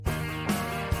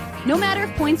No matter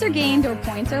if points are gained or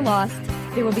points are lost,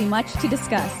 there will be much to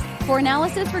discuss. For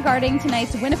analysis regarding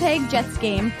tonight's Winnipeg Jets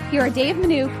game, here are Dave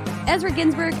Minuk, Ezra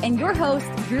Ginsburg, and your host,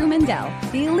 Drew Mandel.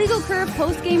 The Illegal Curve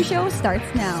post-game show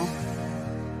starts now.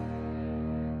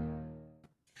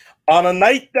 On a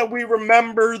night that we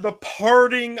remember the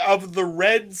parting of the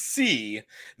Red Sea,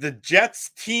 the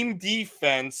Jets team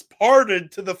defense parted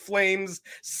to the Flames'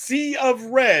 sea of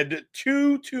red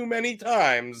too many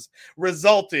times,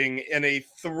 resulting in a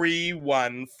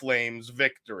 3-1 Flames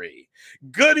victory.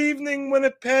 Good evening,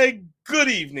 Winnipeg. Good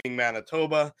evening,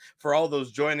 Manitoba. For all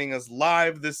those joining us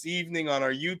live this evening on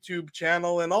our YouTube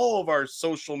channel and all of our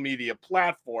social media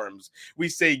platforms, we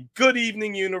say good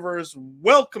evening, universe.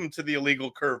 Welcome to the Illegal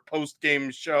Curve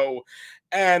post-game show,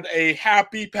 and a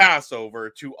happy Passover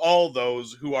to all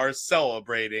those who are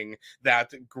celebrating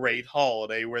that great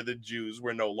holiday where the Jews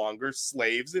were no longer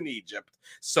slaves in Egypt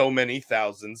so many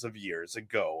thousands of years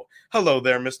ago. Hello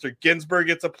there, Mr. Ginsburg.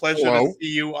 It's a pleasure to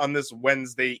see you on this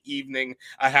Wednesday evening.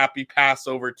 A happy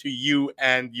Passover to you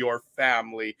and your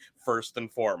family, first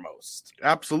and foremost.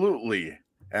 Absolutely.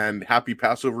 And happy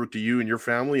Passover to you and your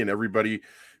family and everybody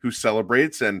who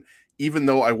celebrates. And even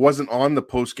though I wasn't on the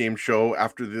post-game show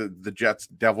after the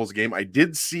Jets-Devils game, I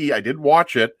did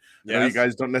watch it. Yes. I know you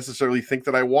guys don't necessarily think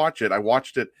that I watch it. I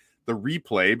watched it, the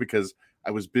replay, because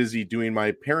I was busy doing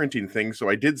my parenting thing. So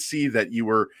I did see that you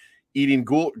were eating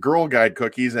Girl Guide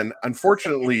cookies. And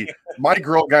unfortunately, my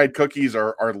Girl Guide cookies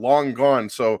are long gone.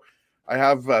 So I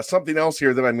have something else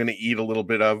here that I'm going to eat a little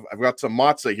bit of. I've got some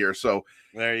matzah here. So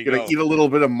there you go. Going to eat a little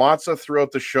bit of matzah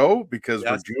throughout the show because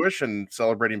we're Jewish and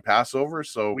celebrating Passover.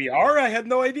 So we are. I had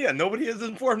no idea. Nobody has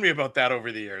informed me about that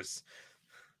over the years.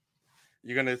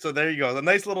 So there you go. A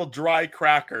nice little dry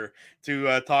cracker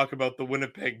to talk about the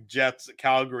Winnipeg Jets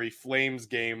Calgary Flames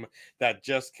game that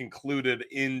just concluded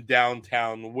in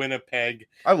downtown Winnipeg.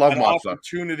 I love matzah.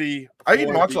 I eat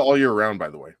matzah all year round, by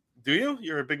the way. Do you?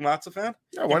 You're a big matzah fan?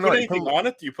 Yeah, why not? Put anything on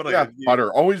it? Do you put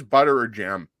butter. Always butter or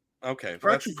jam. Okay.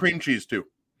 Or actually cream cheese too.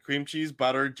 Cream cheese,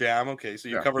 butter, jam. Okay, so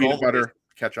you covered all butter,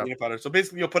 ketchup. Peanut butter. So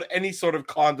basically, you'll put any sort of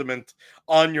condiment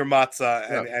on your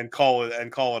matzah and call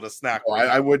it a snack. Well,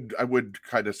 I would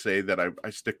kind of say that I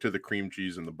stick to the cream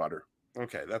cheese and the butter.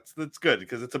 Okay, that's good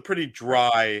because it's a pretty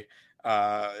dry.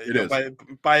 It is.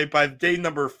 By day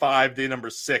number 5, day number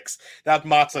 6, that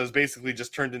matzah is basically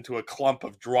just turned into a clump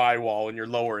of drywall in your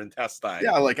lower intestine.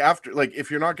 Yeah, if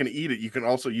you're not going to eat it, you can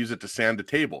also use it to sand a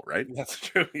table, right? That's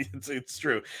true. It's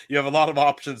true. You have a lot of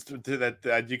options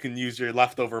that you can use your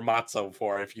leftover matzah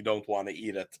for if you don't want to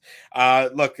eat it.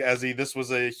 Look, Ezzy, this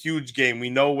was a huge game. We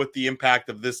know what the impact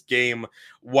of this game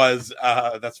was.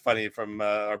 That's funny from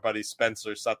our buddy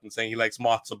Spencer Sutton saying he likes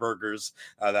matzah burgers.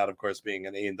 That, of course, being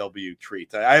an A&W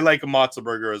treat. I like a matzah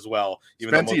burger as well.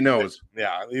 Spency knows.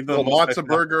 Yeah. A little matzah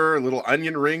burger, a little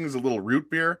onion rings, a little root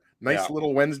beer. Nice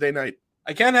little Wednesday night.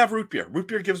 I can't have root beer. Root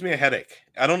beer gives me a headache.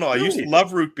 I don't know. Really? I used to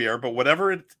love root beer, but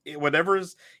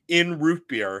whatever's in root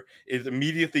beer, it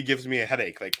immediately gives me a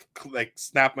headache. Like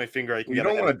snap my finger. You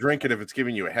don't want to drink it if it's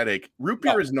giving you a headache. Root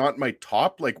beer is not my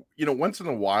top. Once in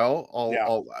a while,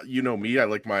 I'll me, I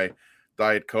like my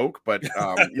Diet Coke, but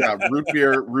root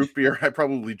beer. I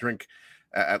probably drink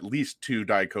at least 2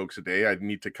 Diet Cokes a day. I'd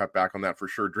need to cut back on that for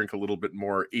sure. Drink a little bit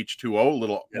more H2O, a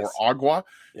little more agua.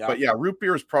 Yeah. But root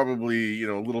beer is probably,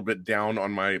 a little bit down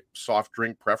on my soft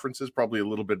drink preferences, probably a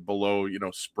little bit below,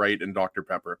 Sprite and Dr.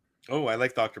 Pepper. Oh, I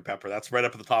like Dr. Pepper. That's right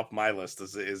up at the top of my list.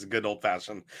 Is a good old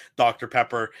fashioned Dr.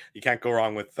 Pepper. You can't go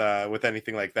wrong with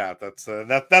anything like that.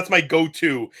 That's my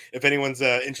go-to. If anyone's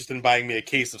interested in buying me a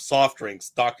case of soft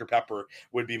drinks, Dr. Pepper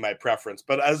would be my preference.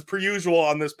 But as per usual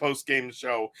on this post-game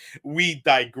show, we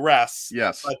digress.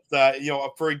 Yes.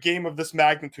 But for a game of this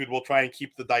magnitude, we'll try and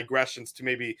keep the digressions to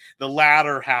maybe the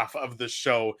latter half of the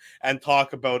show and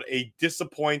talk about a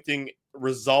disappointing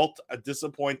result, a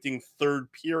disappointing third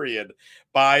period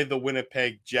by the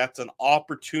Winnipeg Jets, an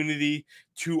opportunity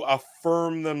to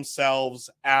affirm themselves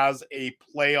as a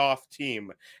playoff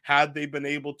team. Had they been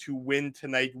able to win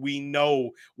tonight, we know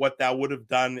what that would have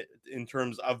done in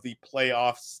terms of the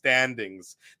playoff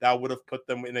standings. That would have put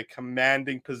them in a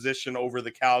commanding position over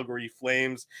the Calgary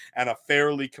Flames and a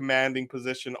fairly commanding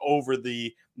position over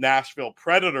the Nashville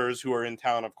Predators, who are in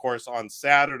town, of course, on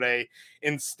Saturday.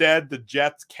 Instead, the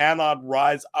Jets cannot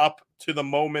rise up to the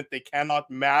moment. They cannot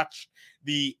match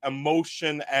the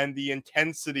emotion and the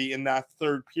intensity in that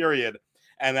third period.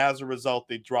 And as a result,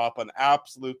 they drop an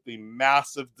absolutely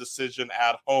massive decision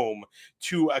at home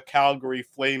to a Calgary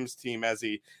Flames team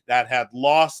that had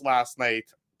lost last night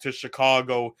to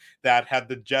Chicago, that had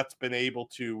the Jets been able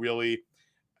to really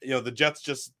the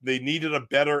Jets they needed a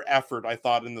better effort, I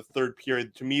thought, in the third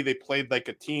period. To me, they played like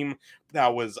a team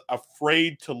that was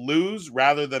afraid to lose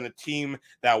rather than a team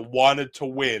that wanted to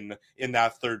win in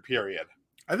that third period.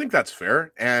 I think that's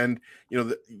fair. And,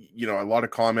 a lot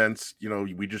of comments,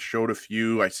 we just showed a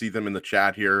few. I see them in the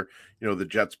chat here, the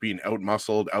Jets being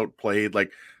outmuscled, outplayed.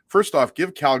 Like, first off,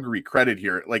 give Calgary credit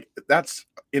here. Like, that's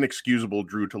inexcusable,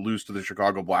 Drew, to lose to the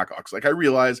Chicago Blackhawks. Like, I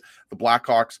realize the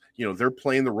Blackhawks, they're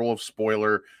playing the role of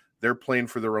spoiler. They're playing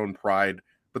for their own pride,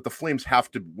 but the Flames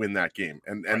have to win that game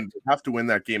and have to win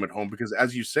that game at home because,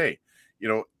 as you say,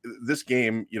 this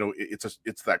game,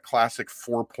 it's that classic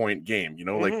 4-point game,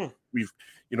 like we've,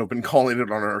 been calling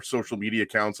it on our social media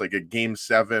accounts, like a game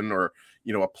 7 or,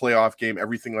 a playoff game,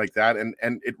 everything like that. And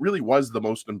it really was the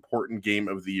most important game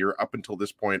of the year up until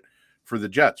this point for the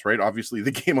Jets, right? Obviously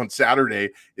the game on Saturday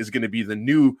is going to be the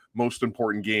new most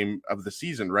important game of the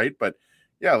season, right? But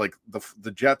yeah, like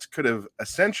the Jets could have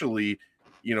essentially,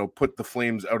 put the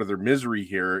Flames out of their misery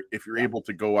here if you're able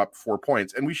to go up 4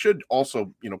 points. And we should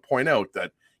also, point out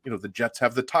that, the Jets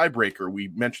have the tiebreaker. We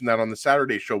mentioned that on the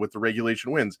Saturday show with the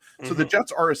regulation wins. So the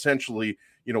Jets are essentially,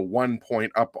 1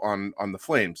 point up on the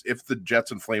Flames. If the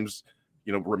Jets and Flames,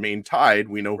 remain tied,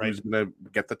 we know who's going to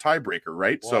get the tiebreaker,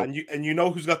 right? Well, so and you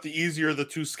know who's got the easier of the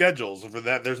two schedules for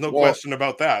that. There's no question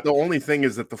about that. The only thing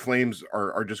is that the Flames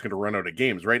are just going to run out of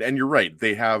games, right? And you're right.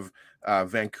 They have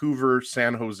Vancouver,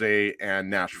 San Jose, and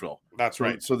Nashville. That's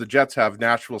right. So the Jets have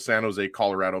Nashville, San Jose,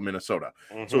 Colorado, Minnesota.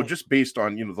 So just based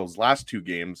on, those last 2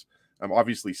 games,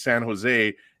 obviously San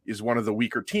Jose is one of the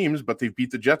weaker teams, but they've beat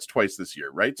the Jets twice this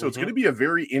year, right? So it's going to be a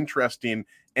very interesting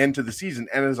end to the season.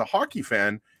 And as a hockey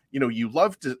fan, you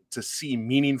love to see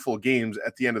meaningful games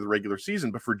at the end of the regular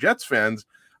season. But for Jets fans,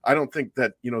 I don't think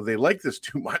that, they like this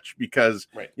too much because,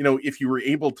 if you were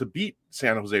able to beat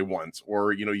San Jose once,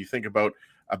 or, you think about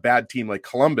a bad team like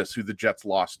Columbus, who the Jets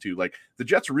lost to, like the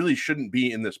Jets really shouldn't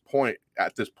be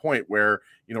at this point where,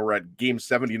 we're at game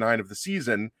 79 of the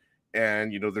season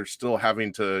and, they're still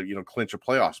having to, clinch a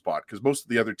playoff spot because most of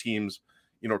the other teams,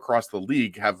 across the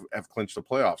league have clinched a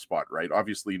playoff spot, right?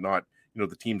 Obviously not,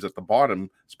 the teams at the bottom,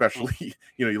 especially,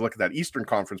 you look at that Eastern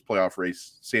Conference playoff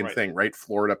race, same thing, right?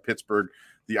 Florida, Pittsburgh,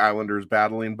 the Islanders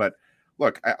battling. But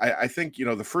look, I think,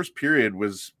 the first period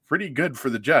was pretty good for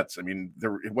the Jets. I mean,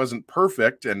 it wasn't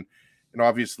perfect. And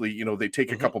obviously, they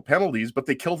take a couple penalties, but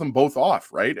they kill them both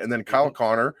off, right? And then Kyle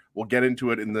Connor, we'll get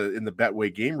into it in the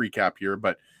Betway game recap here,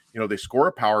 but, they score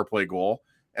a power play goal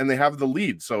and they have the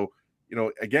lead. So,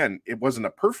 again, it wasn't a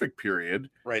perfect period,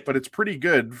 right? But it's pretty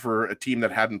good for a team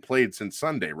that hadn't played since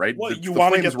Sunday, right? Well, the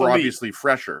Flames were obviously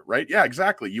fresher, right? Yeah,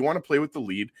 exactly. You want to play with the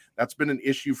lead. That's been an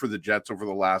issue for the Jets over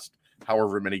the last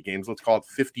however many games. Let's call it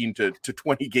 15 to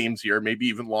 20 games here, maybe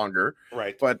even longer.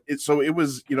 Right. But it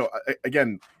was,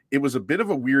 again, it was a bit of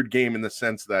a weird game in the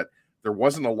sense that there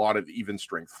wasn't a lot of even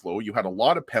strength flow. You had a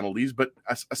lot of penalties, but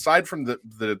aside from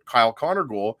the Kyle Connor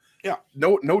goal,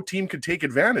 no team could take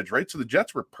advantage, right? So the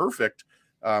Jets were perfect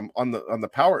on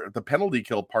the penalty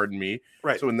kill, pardon me.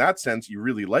 Right. So in that sense, you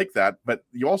really like that, but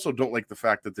you also don't like the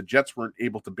fact that the Jets weren't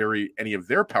able to bury any of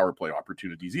their power play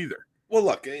opportunities either. Well,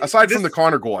 look, aside from the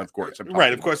Connor goal, of course,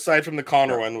 right? Of course, aside from the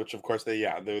Connor one, which of course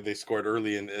they scored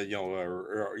early in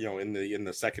in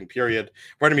the second period.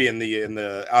 Pardon me, on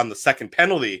the second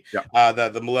penalty,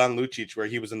 the Milan Lucic where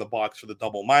he was in the box for the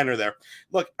double minor there.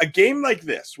 Look, a game like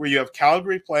this where you have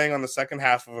Calgary playing on the second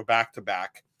half of a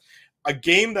back-to-back, a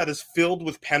game that is filled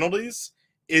with penalties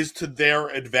is to their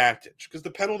advantage because the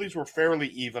penalties were fairly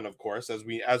even, of course, as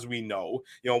we know.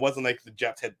 It wasn't like the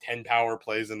Jets had 10 power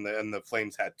plays and the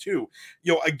Flames had 2.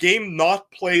 A game not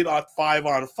played at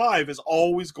 5-on-5 is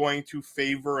always going to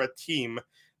favor a team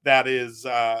that is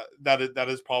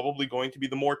probably going to be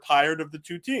the more tired of the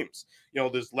two teams.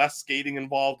 There's less skating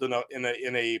involved in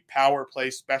a power play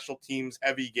special teams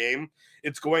heavy game.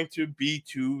 It's going to be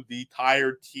to the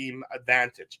tired team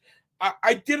advantage.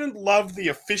 I didn't love the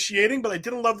officiating, but I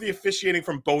didn't love the officiating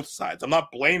from both sides. I'm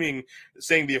not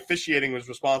saying the officiating was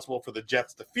responsible for the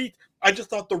Jets' defeat. I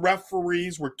just thought the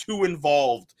referees were too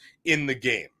involved in the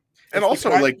game. And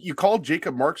also, you called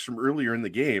Jacob Markstrom earlier in the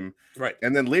game, right?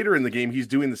 And then later in the game, he's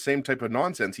doing the same type of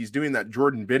nonsense. He's doing that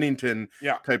Jordan Binnington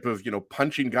type of,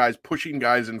 punching guys, pushing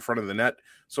guys in front of the net.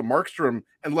 So Markstrom,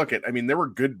 and look at, I mean, there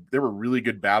were really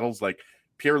good battles, like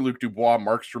Pierre-Luc Dubois,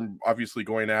 Markstrom obviously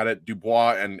going at it,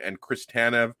 Dubois and Chris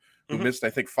Tanev, who missed, I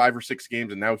think, 5 or 6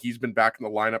 games, and now he's been back in the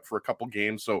lineup for a couple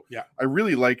games. So I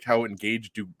really liked how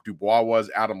engaged Dubois was.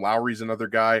 Adam Lowry's another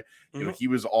guy. He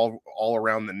was all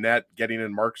around the net, getting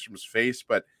in Markstrom's face.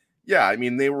 But yeah, I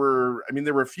mean, there were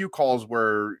a few calls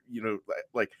where,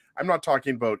 like I'm not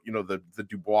talking about, the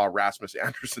Dubois Rasmus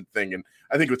Andersson thing. And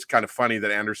I think it's kind of funny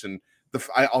that Andersson,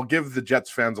 I'll give the Jets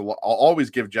fans I'll always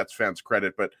give Jets fans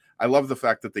credit, but I love the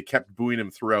fact that they kept booing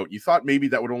him throughout. You thought maybe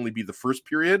that would only be the first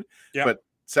period, but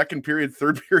second period,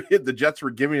 third period, the Jets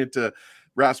were giving it to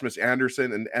Rasmus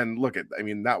Andersson, and look at,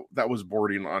 that was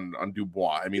bordering on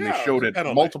Dubois. They showed it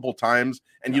multiple times,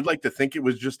 and you'd like to think it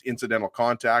was just incidental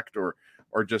contact or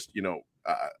just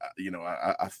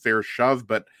a fair shove,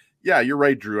 but yeah, you're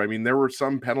right, Drew. There were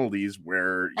some penalties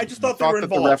where I just thought the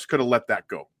refs could have let that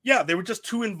go. Yeah, they were just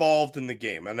too involved in the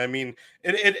game, and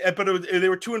they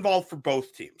were too involved for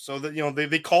both teams. So that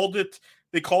they called it.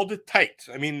 They called it tight.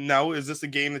 Now is this a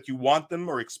game that you want them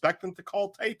or expect them to call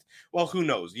tight? Well, who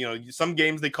knows? Some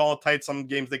games they call it tight, some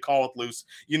games they call it loose.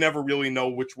 You never really know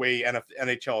which way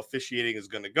NHL officiating is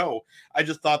going to go. I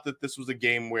just thought that this was a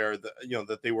game where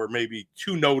that they were maybe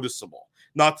too noticeable.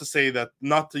 Not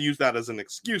to use that as an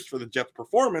excuse for the Jets'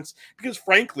 performance, because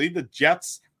frankly, the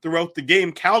Jets throughout the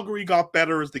game, Calgary got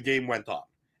better as the game went on,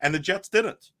 and the Jets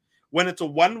didn't. When it's a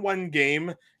 1-1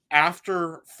 game,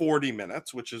 after 40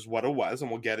 minutes, which is what it was, and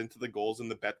we'll get into the goals in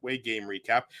the Betway game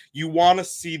recap, you want to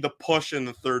see the push in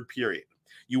the third period.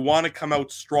 You want to come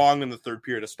out strong in the third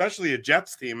period, especially a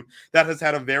Jets team that has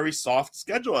had a very soft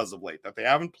schedule as of late, that they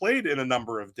haven't played in a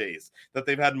number of days, that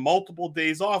they've had multiple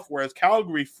days off, whereas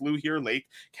Calgary flew here late.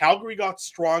 Calgary got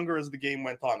stronger as the game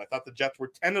went on. I thought the Jets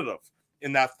were tentative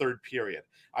in that third period.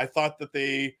 I thought that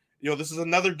they, this is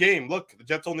another game. Look, the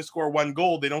Jets only score 1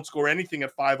 goal. They don't score anything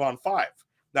at 5-on-5.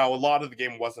 Now, a lot of the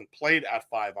game wasn't played at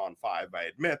 5-on-5, I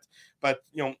admit, but,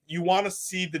 you want to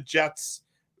see the Jets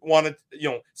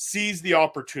seize the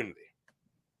opportunity.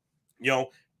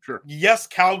 Sure. Yes,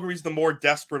 Calgary's the more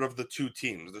desperate of the two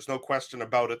teams. There's no question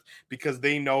about it, because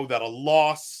they know that a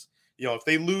loss, if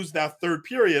they lose that third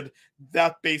period,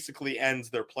 that basically ends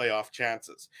their playoff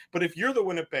chances. But if you're the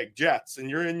Winnipeg Jets and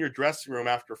you're in your dressing room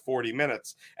after 40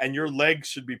 minutes and your legs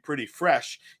should be pretty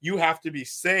fresh, you have to be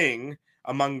saying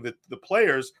among the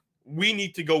players, we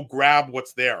need to go grab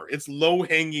what's there. It's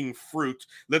low-hanging fruit.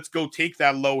 Let's go take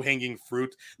that low-hanging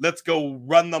fruit. Let's go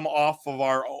run them off of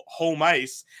our home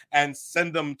ice and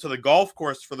send them to the golf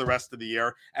course for the rest of the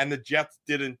year. And the Jets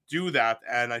didn't do that.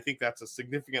 And I think that's a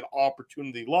significant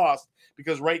opportunity lost,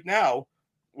 because right now,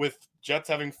 with Jets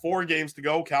having 4 games to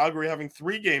go, Calgary having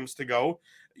 3 games to go,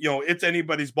 it's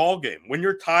anybody's ball game. When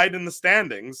you're tied in the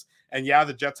standings, and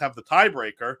the Jets have the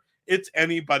tiebreaker, it's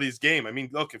anybody's game.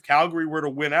 Look, if Calgary were to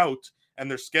win out and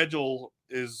their schedule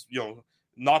is,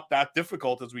 not that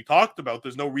difficult as we talked about,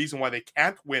 there's no reason why they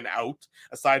can't win out,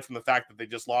 aside from the fact that they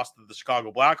just lost to the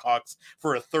Chicago Blackhawks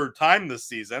for a third time this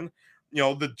season.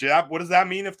 What does that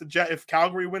mean if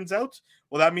Calgary wins out?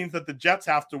 Well, that means that the Jets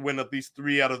have to win at least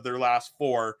 3 out of their last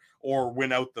 4 or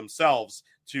win out themselves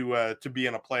to be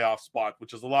in a playoff spot,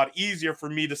 which is a lot easier for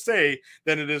me to say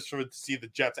than it is to see the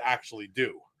Jets actually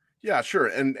do. Yeah, sure.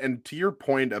 And to your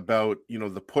point about,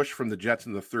 the push from the Jets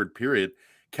in the third period,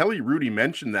 Kelly Rudy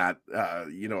mentioned that,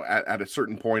 at a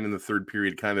certain point in the third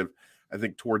period, kind of, I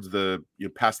think towards the,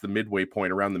 past the midway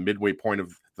point, around the midway point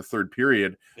of the third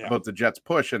period, about the Jets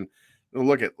push. And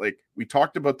look at, we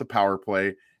talked about the power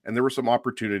play, and there were some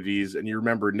opportunities. And you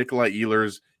remember Nikolai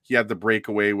Ehlers, he had the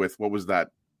breakaway with, what was that,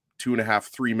 2.5,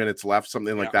 3 minutes left,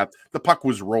 something like that. The puck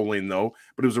was rolling though,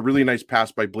 but it was a really nice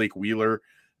pass by Blake Wheeler.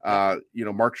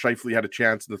 Mark Scheifele had a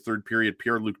chance in the third period.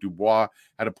 Pierre-Luc Dubois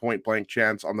had a point-blank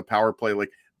chance on the power play.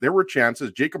 There were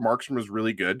chances. Jacob Markstrom was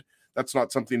really good. That's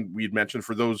not something we'd mentioned.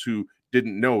 For those who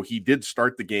didn't know, he did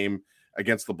start the game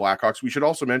against the Blackhawks. We should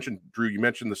also mention, Drew, you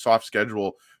mentioned the soft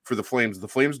schedule for the Flames. The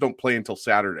Flames don't play until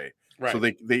Saturday. Right. So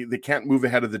they can't move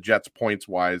ahead of the Jets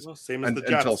points-wise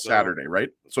until Saturday, right?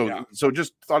 So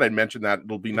just thought I'd mention that.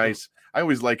 It'll be nice. I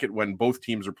always like it when both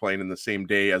teams are playing in the same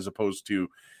day, as opposed to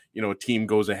a team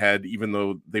goes ahead, even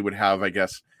though they would have, I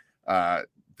guess,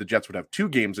 the Jets would have 2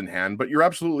 games in hand. But you're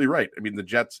absolutely right. The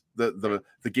Jets, the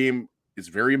game is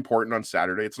very important on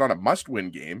Saturday. It's not a must-win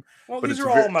game. Well, but these are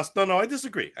all must. No, I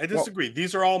disagree.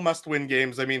 These are all must-win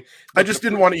games. I just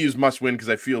didn't want to use must-win because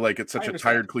I feel like it's such a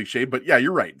tired cliche. But yeah,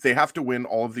 you're right. They have to win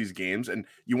all of these games, and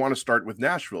you want to start with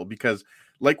Nashville because,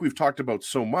 like we've talked about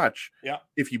so much,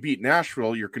 if you beat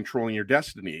Nashville, you're controlling your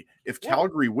destiny. If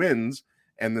Calgary wins,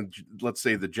 and then let's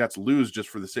say the Jets lose, just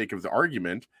for the sake of the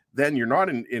argument, then you're not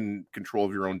in control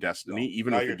of your own destiny,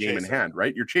 even with the game in hand,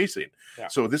 right? You're chasing. Yeah.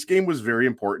 So this game was very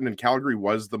important, and Calgary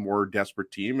was the more desperate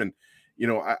team. And,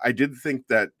 I did think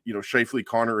that, Scheifele,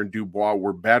 Connor, and Dubois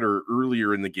were better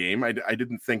earlier in the game. I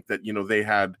didn't think that, they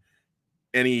had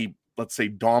any, let's say,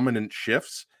 dominant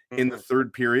shifts in the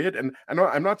third period. And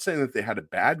I'm not saying that they had a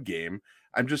bad game.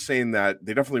 I'm just saying that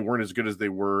they definitely weren't as good as they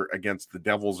were against the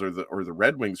Devils or the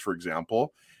Red Wings, for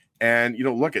example. And,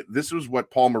 look at this was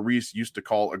what Paul Maurice used to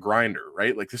call a grinder,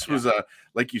 right? Like this was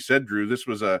like you said, Drew, this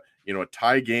was a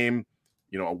tie game,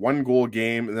 a 1-goal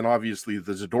game. And then obviously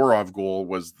the Zadorov goal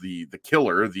was the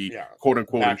killer, the quote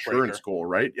unquote insurance goal,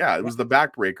 right? Yeah, it was the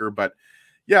backbreaker. But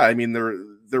yeah, I mean,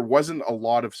 there wasn't a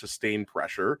lot of sustained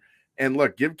pressure. And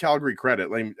look, give Calgary credit.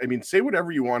 I mean, say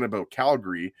whatever you want about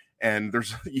Calgary, and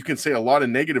you can say a lot of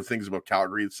negative things about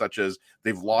Calgary, such as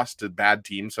they've lost to bad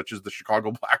teams, such as the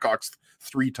Chicago Blackhawks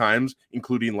 3 times,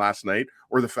 including last night,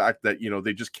 or the fact that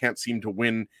they just can't seem to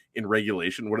win in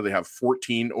regulation. What do they have?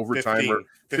 14 overtime or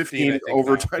 15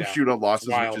 overtime shootout losses,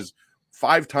 which is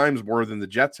 5 times more than the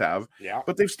Jets have. Yeah,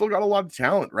 but they've still got a lot of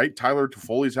talent, right? Tyler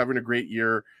Toffoli's having a great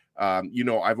year.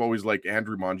 I've always liked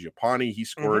Andrew Mangiapane. He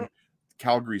scored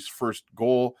Calgary's first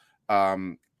goal.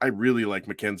 I really like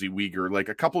Mackenzie Weegar. Like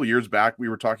a couple of years back, we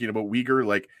were talking about Weegar.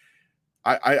 Like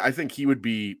I think he would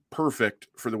be perfect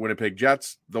for the Winnipeg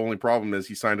Jets. The only problem is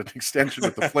he signed an extension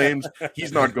with the Flames.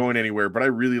 He's not going anywhere, but I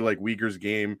really like Weegar's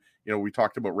game. We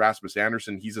talked about Rasmus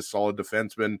Anderson. He's a solid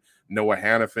defenseman. Noah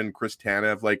Hannafin, Chris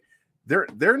Tanev. Like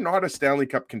they're not a Stanley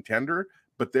Cup contender,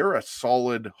 but they're a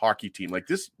solid hockey team. Like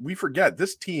this, we forget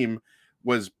this team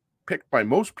was picked by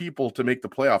most people to make the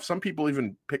playoffs. Some people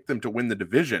even picked them to win the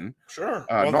division. Sure.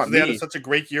 Not they me. had such a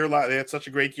great year. They had such a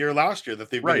great year last year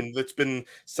that they've been. It's been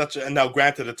such a. And now,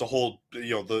 granted, it's a whole.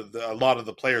 A lot of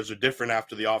the players are different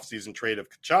after the offseason trade of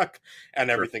Tkachuk and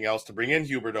everything else to bring in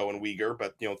Huberdeau and Weegar.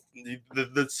 But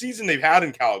the season they've had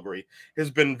in Calgary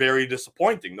has been very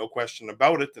disappointing, no question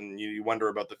about it. And you wonder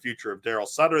about the future of Darryl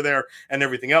Sutter there and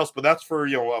everything else. But that's for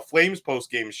a Flames post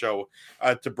game show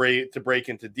to break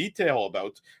into detail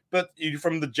about. But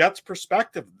from the Jets'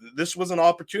 perspective, this was an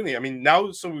opportunity. I mean,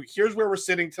 so here's where we're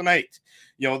sitting tonight.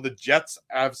 The Jets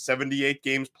have 78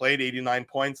 games played, 89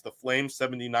 points. The Flames,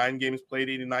 79 games played,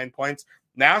 89 points.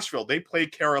 Nashville, they play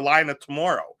Carolina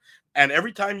tomorrow. And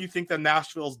every time you think that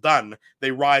Nashville's done,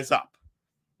 they rise up.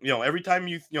 Every time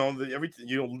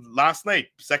last night,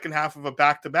 second half of a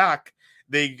back-to-back,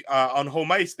 they on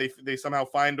home ice, they somehow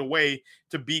find a way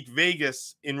to beat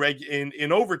Vegas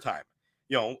in overtime.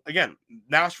 Again,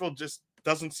 Nashville just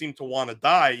doesn't seem to want to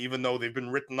die, even though they've been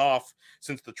written off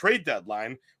since the trade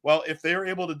deadline. Well, if they are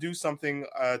able to do something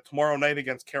tomorrow night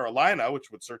against Carolina,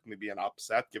 which would certainly be an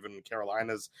upset given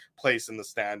Carolina's place in the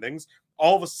standings,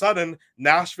 all of a sudden,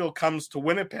 Nashville comes to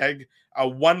Winnipeg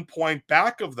 1 point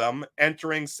back of them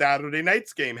entering Saturday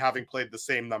night's game, having played the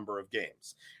same number of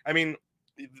games. I mean,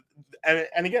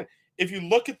 and again, if you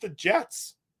look at the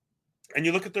Jets and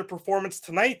you look at their performance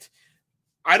tonight,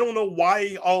 I don't know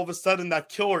why all of a sudden that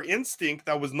killer instinct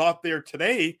that was not there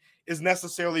today is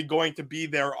necessarily going to be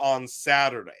there on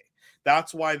Saturday.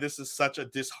 That's why this is such a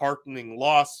disheartening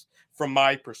loss from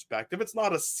my perspective. It's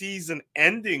not a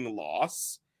season-ending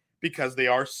loss because they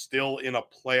are still in a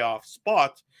playoff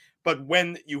spot. But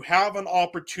when you have an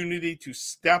opportunity to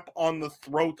step on the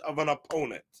throat of an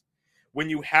opponent, when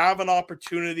you have an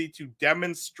opportunity to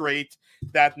demonstrate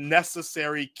that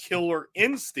necessary killer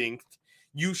instinct,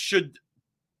 you should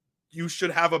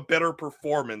have a better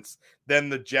performance than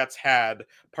the Jets had,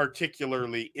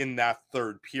 particularly in that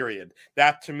third period.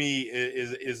 That, to me,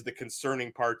 is the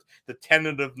concerning part, the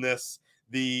tentativeness,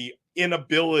 the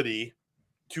inability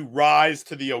to rise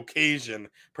to the occasion,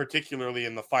 particularly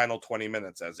in the final 20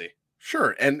 minutes, Ezzy.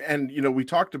 Sure. And we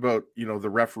talked about, the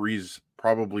referees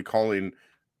probably calling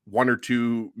one or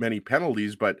two many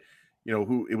penalties, but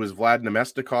it was Vlad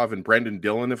Nemestikov and Brendan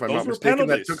Dillon, if I'm not mistaken,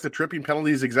 that took the tripping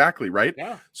penalties. Exactly. Right.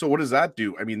 Yeah. So what does that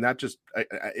do? I mean, that just,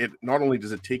 it not only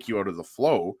does it take you out of the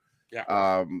flow,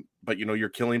 but you're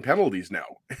killing penalties now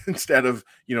instead of,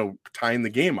 tying the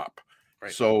game up.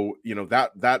 Right. So,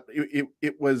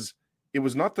 it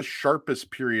was not the sharpest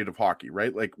period of hockey,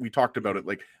 right? Like we talked about it,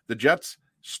 like the Jets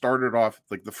started off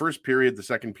like the first period, the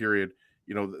second period,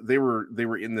 they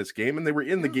were in this game and they were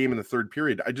in the game in the third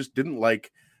period. I just didn't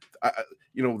like,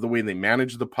 the way they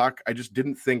managed the puck. I just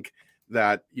didn't think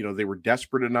that, they were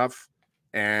desperate enough.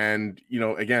 And,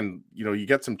 again, you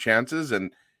get some chances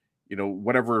and,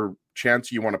 whatever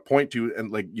chance you want to point to.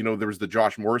 And there was the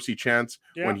Josh Morrissey chance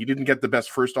when he didn't get the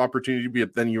best first opportunity,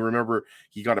 but then you remember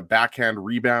he got a backhand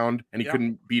rebound and he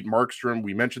couldn't beat Markstrom.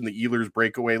 We mentioned the Ehlers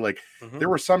breakaway. There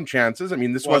were some chances. I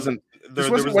mean, this wasn't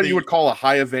what you would call a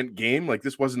high event game. Like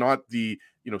this was not the,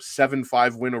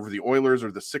 7-5 win over the Oilers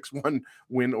or the 6-1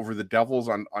 win over the Devils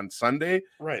on Sunday.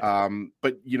 Right.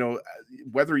 But,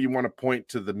 whether you want to point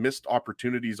to the missed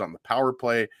opportunities on the power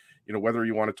play, whether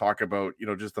you want to talk about,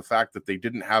 just the fact that they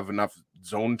didn't have enough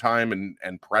zone time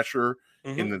and pressure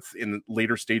in the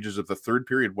later stages of the third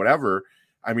period, whatever,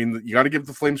 I mean, you got to give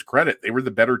the Flames credit. They were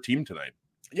the better team tonight.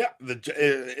 Yeah,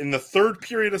 in the third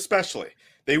period especially,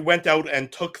 they went out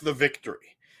and took the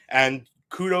victory. And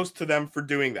kudos to them for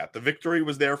doing that. The victory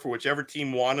was there for whichever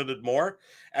team wanted it more.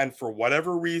 And for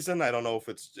whatever reason, I don't know if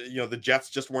it's, the Jets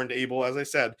just weren't able, as I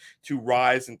said, to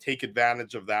rise and take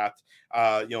advantage of that.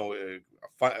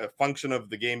 A function of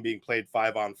the game being played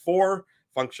 5-on-4,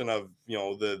 function of,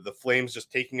 the Flames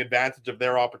just taking advantage of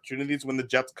their opportunities when the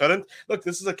Jets couldn't. Look,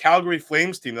 this is a Calgary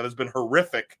Flames team that has been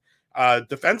horrific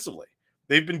defensively.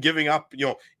 They've been giving up,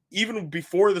 even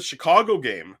before the Chicago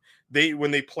game,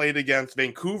 when they played against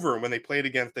Vancouver and when they played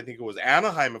against, I think it was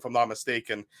Anaheim, if I'm not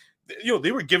mistaken,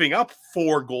 they were giving up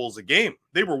 4 goals a game.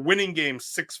 They were winning games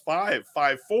 6-5,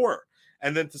 5-4.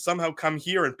 And then to somehow come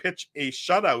here and pitch a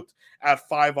shutout at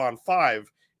 5-on-5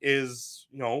 is,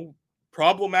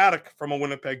 problematic from a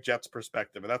Winnipeg Jets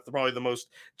perspective. And that's probably the most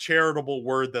charitable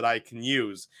word that I can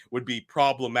use, would be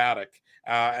problematic.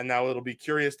 And now it'll be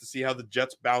curious to see how the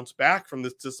Jets bounce back from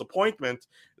this disappointment.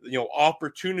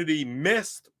 Opportunity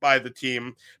missed by the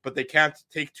team, but they can't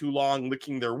take too long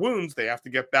licking their wounds. They have to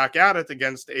get back at it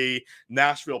against a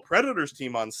Nashville Predators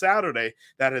team on Saturday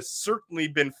that has certainly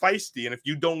been feisty. And if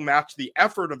you don't match the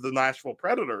effort of the Nashville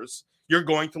Predators, you're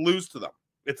going to lose to them.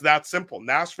 It's that simple.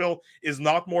 Nashville is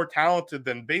not more talented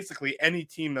than basically any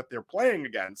team that they're playing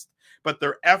against, but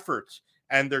their effort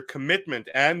and their commitment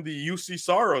and the UC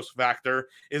Saros factor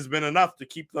has been enough to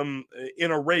keep them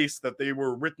in a race that they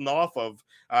were written off of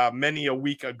many a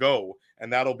week ago.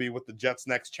 And that'll be what the Jets'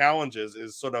 next challenge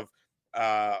is sort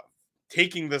of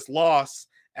taking this loss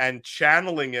and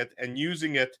channeling it and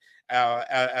using it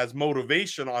as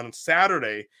motivation on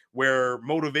Saturday, where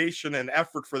motivation and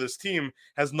effort for this team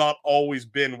has not always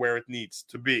been where it needs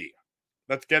to be.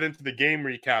 Let's get into the game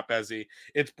recap, Ezzy.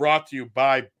 It's brought to you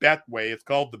by Betway. It's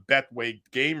called the Betway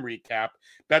Game Recap.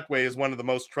 Betway is one of the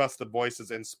most trusted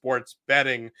voices in sports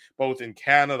betting, both in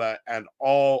Canada and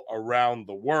all around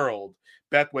the world.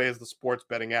 Betway is the sports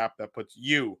betting app that puts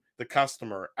you, the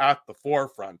customer, at the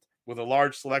forefront. With a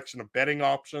large selection of betting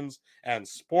options and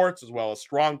sports, as well as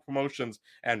strong promotions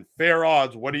and fair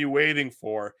odds, what are you waiting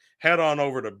for? Head on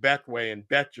over to Betway and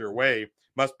bet your way.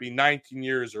 Must be 19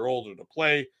 years or older to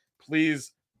play.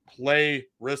 Please play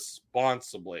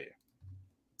responsibly.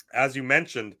 As you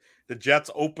mentioned, the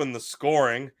Jets open the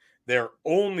scoring. Their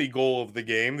only goal of the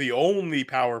game, the only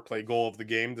power play goal of the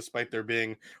game, despite there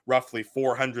being roughly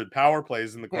 400 power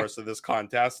plays in the course of this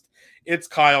contest. It's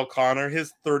Kyle Connor,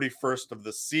 his 31st of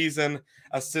the season,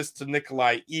 assist to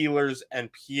Nikolai Ehlers and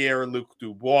Pierre-Luc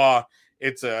Dubois.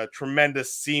 It's a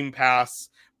tremendous seam pass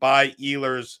by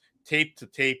Ehlers, tape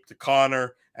to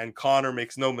Connor, and Connor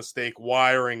makes no mistake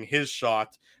wiring his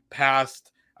shot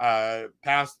past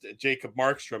Jacob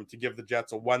Markstrom to give the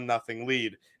Jets a 1-0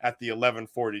 lead at the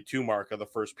 11:42 mark of the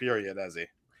first period, Ezzy.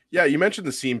 Yeah, you mentioned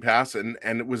the seam pass, and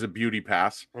it was a beauty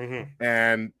pass. Mm-hmm.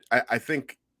 And I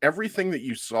think everything that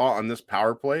you saw on this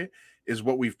power play is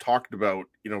what we've talked about,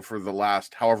 for the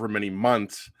last however many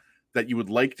months, that you would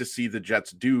like to see the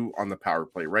Jets do on the power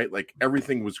play, right? Like,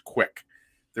 everything was quick.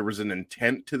 There was an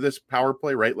intent to this power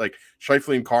play, right? Like,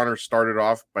 Scheifele and Connor started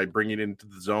off by bringing it into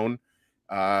the zone.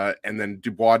 And then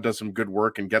Dubois does some good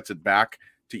work and gets it back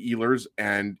to Ehlers.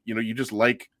 And, you just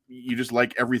like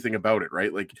everything about it,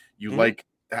 right? Like, you like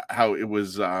how it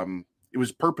was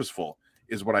purposeful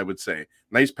is what I would say.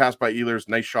 Nice pass by Ehlers,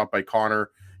 nice shot by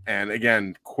Connor. And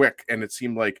again, quick. And it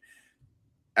seemed like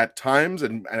at times,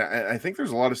 and I think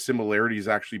there's a lot of similarities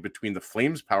actually between the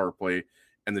Flames power play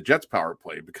and the Jets power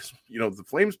play, because, the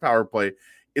Flames power play,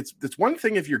 it's one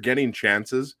thing if you're getting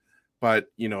chances, but,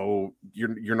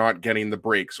 you're not getting the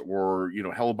breaks, or,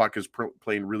 Hellebuck is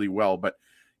playing really well. But,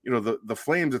 the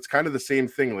Flames, it's kind of the same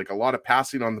thing, like a lot of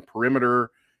passing on the perimeter,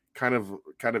 kind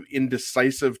of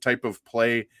indecisive type of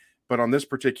play. But on this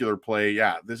particular play,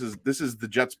 yeah, this is the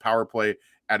Jets power play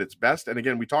at its best. And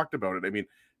again, we talked about it. I mean,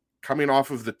 coming off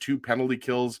of the 2 penalty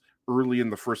kills early in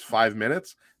the first 5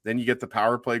 minutes, then you get the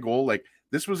power play goal. Like,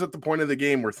 this was at the point of the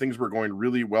game where things were going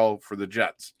really well for the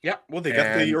Jets. Yeah, well, they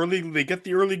get the early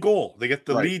goal. They get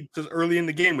the lead early in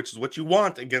the game, which is what you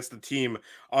want against the team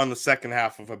on the second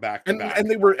half of a back-to-back. And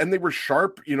they were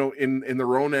sharp, in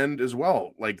their own end as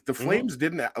well. Like, the Flames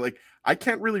didn't, like, I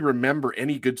can't really remember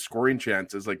any good scoring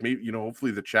chances. Like, maybe,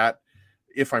 hopefully the chat,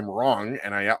 if I'm wrong,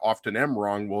 and I often am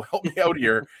wrong, will help me out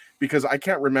here, because I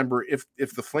can't remember if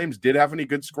the Flames did have any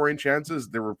good scoring chances.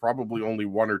 There were probably only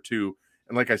 1 or 2.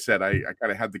 And like I said, I kind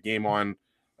of had the game on,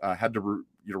 had to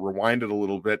rewind it a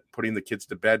little bit, putting the kids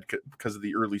to bed because of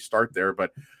the early start there.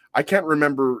 But I can't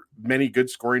remember many good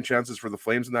scoring chances for the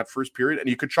Flames in that first period. And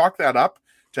you could chalk that up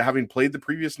to having played the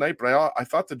previous night. But I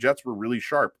thought the Jets were really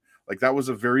sharp. Like, that was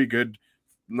a very good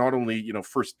not only,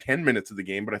 first 10 minutes of the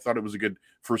game, but I thought it was a good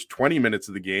first 20 minutes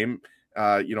of the game,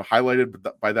 highlighted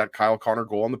by that Kyle Connor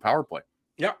goal on the power play.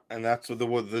 Yeah, and that's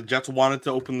what the Jets wanted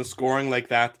to open the scoring like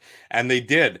that, and they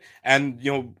did. And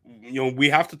we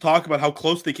have to talk about how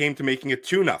close they came to making it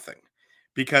 2-0.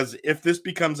 Because if this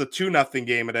becomes a 2-0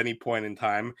 game at any point in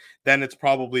time, then it's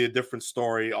probably a different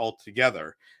story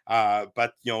altogether.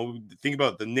 But think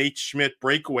about the Nate Schmidt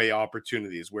breakaway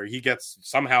opportunities, where he gets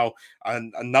somehow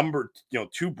a number,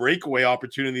 2 breakaway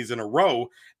opportunities in a row,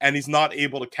 and he's not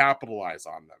able to capitalize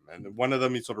on them. And one of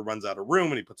them, he sort of runs out of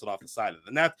room and he puts it off the side of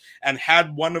the net. And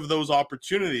had one of those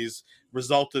opportunities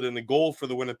resulted in a goal for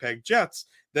the Winnipeg Jets,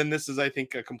 then this is, I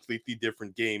think, a completely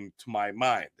different game to my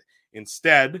mind.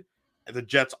 Instead, the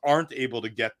Jets aren't able to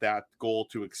get that goal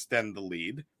to extend the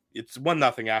lead. It's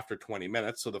 1-0 after 20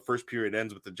 minutes, so the first period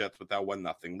ends with the Jets with that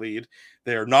 1-0 lead.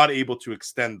 They are not able to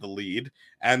extend the lead,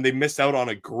 and they miss out on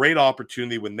a great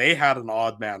opportunity when they had an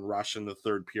odd man rush in the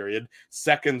third period,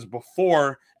 seconds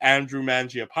before Andrew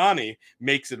Mangiapane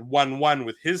makes it 1-1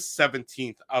 with his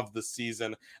 17th of the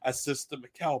season assist to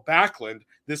Mikael Backlund.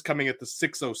 This coming at the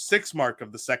 6:06 mark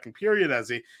of the second period,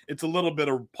 it's a little bit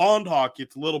of pond hockey,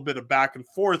 it's a little bit of back and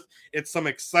forth, it's some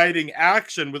exciting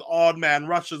action with odd man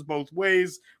rushes both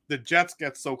ways. The Jets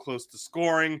get so close to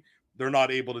scoring, they're not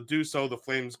able to do so. The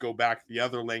Flames go back the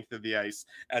other length of the ice,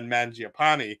 and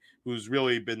Mangiapane, who's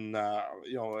really been,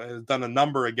 has done a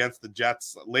number against the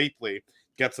Jets lately,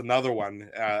 gets another one.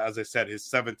 As I said, his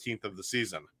 17th of the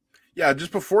season. Yeah,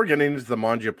 just before getting into the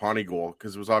Mangiapane goal,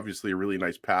 because it was obviously a really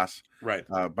nice pass, right,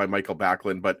 by Mikael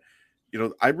Backlund. But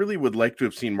I really would like to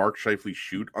have seen Mark Scheifele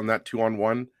shoot on that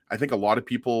 2-on-1. I think a lot of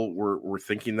people were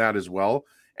thinking that as well.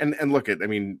 And look at,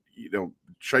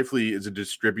 Scheifele is a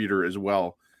distributor as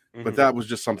well. Mm-hmm. But that was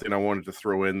just something I wanted to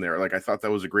throw in there. Like, I thought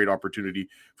that was a great opportunity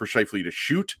for Scheifele to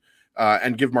shoot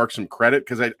and give Mark some credit,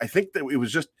 because I think that it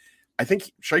was just, I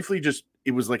think Scheifele just,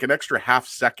 it was like an extra half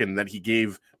second that he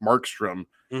gave Markstrom,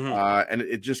 and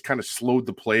it just kind of slowed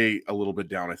the play a little bit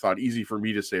down. I thought, easy for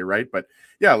me to say, right? But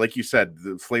yeah, like you said,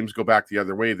 the Flames go back the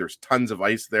other way. There's tons of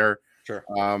ice there. Sure.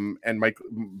 And Mike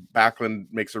Backlund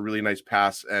makes a really nice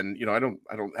pass, and I don't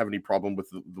have any problem with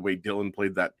the way Dylan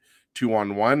played that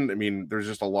 2-on-1. I mean, there's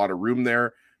just a lot of room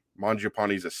there.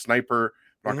 Mangiapane's a sniper.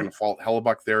 I'm not going to fault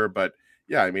Hellebuck there, but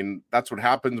yeah, I mean, that's what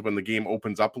happens when the game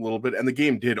opens up a little bit, and the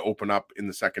game did open up in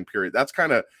the second period. That's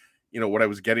kind of, what I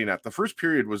was getting at. The first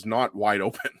period was not wide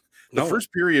open. The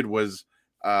first period was,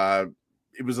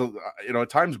 it was at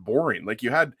times boring. Like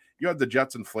you had the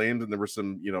Jets and Flames, and there were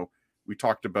some, we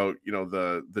talked about,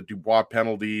 the Dubois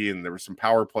penalty, and there were some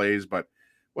power plays, but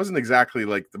it wasn't exactly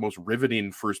like the most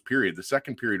riveting first period. The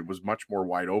second period was much more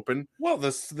wide open. Well,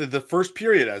 the first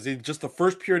period, just the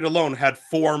first period alone had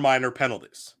 4 minor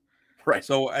penalties. Right.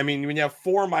 So, I mean, when you have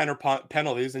 4 minor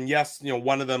penalties, and yes,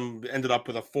 one of them ended up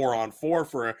with a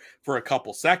 4-on-4 for a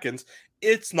couple seconds,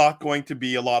 it's not going to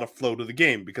be a lot of flow to the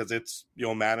game, because it's,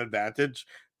 man advantage,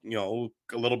 a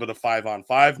little bit of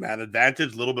 5-on-5 man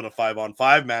advantage, a little bit of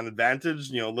 5-on-5 man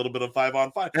advantage, a little bit of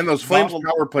 5-on-5. And those Flames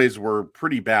power plays were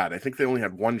pretty bad. I think they only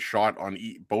had 1 shot on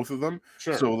both of them.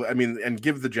 Sure. So, I mean, and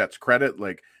give the Jets credit,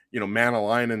 like,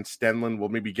 Manalainen and Stenlund, we'll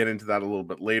maybe get into that a little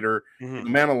bit later.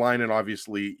 Manalainen,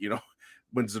 obviously,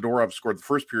 when Zadorov scored the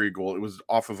first period goal, it was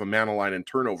off of a Manalainen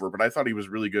turnover, but I thought he was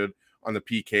really good on the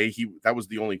PK. That was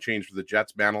the only change for the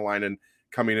Jets. Manalainen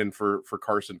coming in for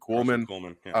Carson Kuhlman.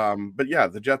 Yeah. But yeah,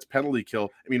 the Jets penalty kill,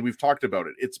 I mean, we've talked about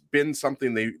it. It's been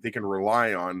something they can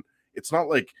rely on. It's not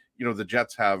like, the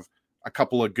Jets have a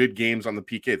couple of good games on the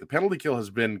PK. The penalty kill has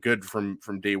been good from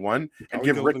day one, and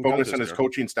give Rick Bowness and his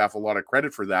coaching staff a lot of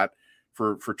credit for that,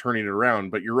 for turning it around.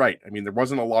 But you're right. I mean, there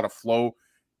wasn't a lot of flow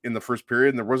in the first period,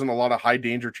 and there wasn't a lot of high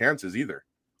danger chances either.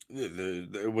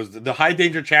 It was the high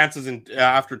danger chances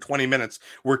after 20 minutes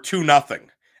were 2-0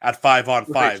 at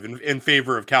 5-on-5 in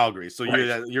favor of Calgary. So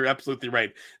you're absolutely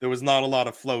right. There was not a lot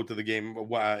of flow to the game,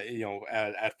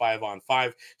 at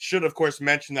 5-on-5. Should of course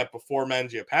mention that before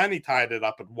Mangiapane tied it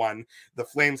up at 1, the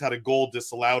Flames had a goal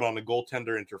disallowed on a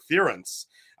goaltender interference,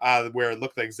 where it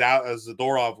looked like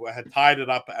Zadorov had tied it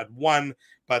up at 1,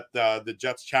 but the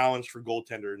Jets challenged for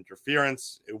goaltender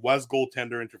interference. It was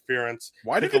goaltender interference.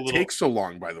 Why did it take so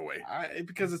long, by the way?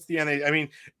 Because it's the NA. I mean,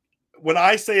 when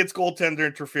I say it's goaltender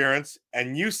interference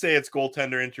and you say it's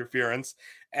goaltender interference,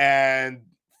 and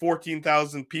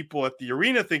 14,000 people at the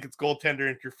arena think it's goaltender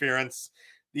interference,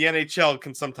 the NHL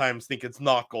can sometimes think it's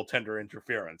not goaltender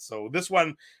interference. So this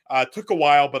one took a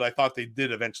while, but I thought they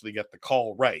did eventually get the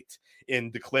call right in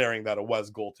declaring that it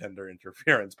was goaltender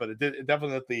interference. But it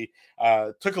definitely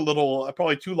took a little,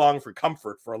 probably too long for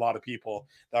comfort for a lot of people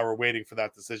that were waiting for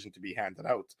that decision to be handed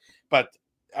out. But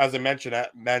as I mentioned,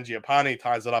 Mangiapane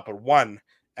ties it up at 1,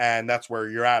 and that's where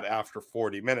you're at after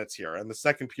 40 minutes here. And the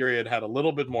second period had a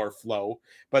little bit more flow,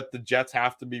 but the Jets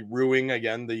have to be rueing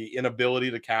again the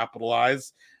inability to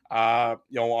capitalize,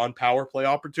 on power play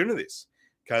opportunities,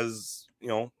 because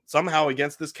somehow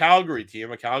against this Calgary team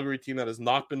that has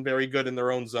not been very good in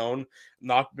their own zone,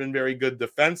 not been very good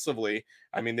defensively.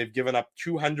 I mean, they've given up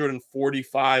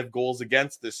 245 goals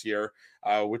against this year,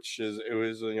 which is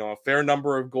a fair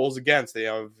number of goals against. They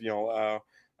have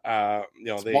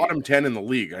bottom 10 in the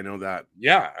league. I know that.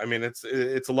 Yeah, I mean it's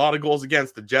a lot of goals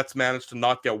against. The Jets managed to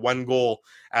not get 1 goal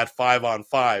at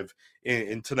 5-on-5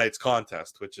 in tonight's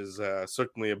contest, which is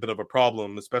certainly a bit of a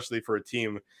problem, especially for a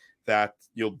team that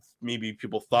maybe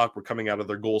people thought were coming out of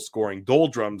their goal scoring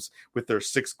doldrums with their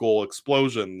 6-goal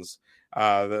explosions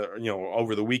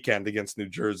over the weekend against New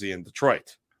Jersey and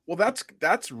Detroit. Well,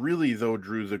 that's really, though,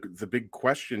 Drew, the big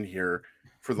question here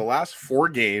for the last 4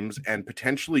 games and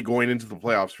potentially going into the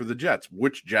playoffs for the Jets.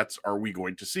 Which Jets are we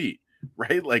going to see,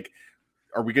 right? Like,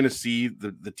 are we going to see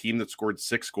the team that scored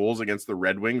 6 goals against the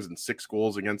Red Wings and 6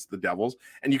 goals against the Devils?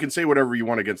 And you can say whatever you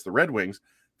want against the Red Wings.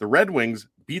 The Red Wings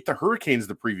beat the Hurricanes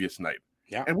the previous night.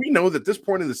 Yeah. And we know that this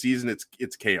point of the season,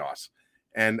 it's chaos.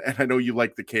 And I know you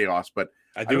like the chaos, but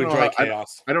I do enjoy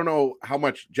chaos. I don't know how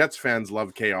much Jets fans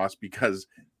love chaos, because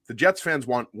the Jets fans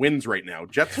want wins right now.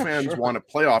 Jets fans want a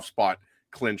playoff spot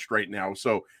clinched right now.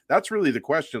 So that's really the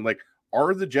question. Like,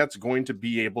 are the Jets going to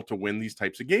be able to win these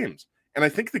types of games? And I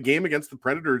think the game against the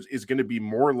Predators is going to be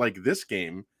more like this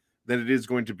game than it is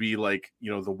going to be like,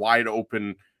 the wide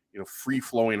open, free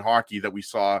flowing hockey that we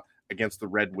saw against the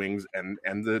Red Wings and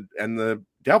the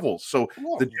Devils. So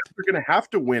the Jets are going to have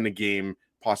to win a game,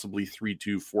 possibly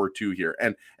 3-2, 4-2 here.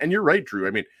 And you're right, Drew.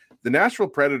 I mean, the Nashville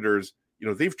Predators,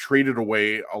 they've traded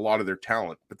away a lot of their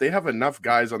talent, but they have enough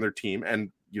guys on their team.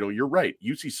 And you're right.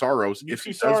 UC Saros, if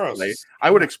he does play,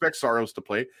 I would expect Saros to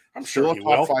play. I'm sure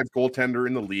still a top 5 goaltender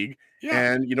in the league. Yeah.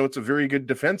 And, it's a very good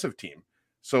defensive team.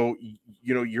 So,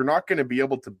 you're not going to be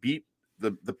able to beat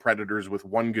the Predators with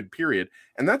 1 good period.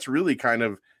 And that's really kind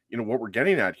of, what we're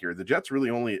getting at here. The Jets really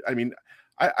only, I mean,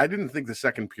 I didn't think the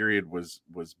second period was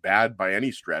bad by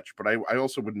any stretch, but I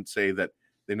also wouldn't say that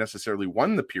they necessarily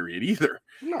won the period either.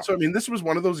 No. So, I mean, this was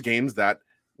one of those games that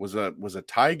was a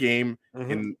tie game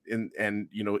and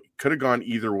it could have gone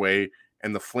either way.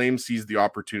 And the Flames seized the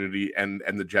opportunity and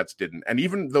the Jets didn't. And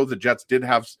even though the Jets did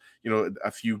have,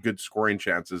 a few good scoring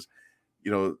chances,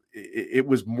 it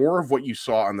was more of what you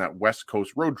saw on that West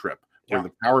Coast road trip where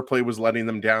the power play was letting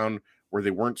them down, where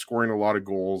they weren't scoring a lot of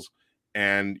goals.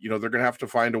 And, they're going to have to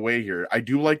find a way here. I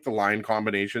do like the line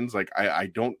combinations. Like, I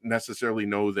don't necessarily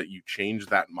know that you change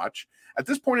that much at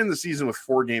this point in the season with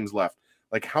 4 games left.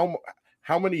 Like, how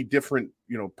many different,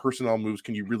 personnel moves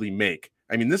can you really make?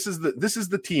 I mean, this is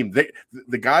the team.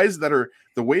 The guys that are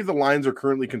the way the lines are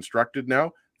currently constructed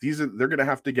now, they're going to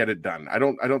have to get it done. I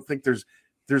don't think there's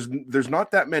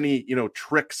not that many,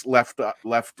 tricks left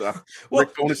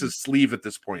Rick Bowness's sleeve at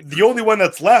this point. The only one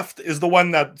that's left is the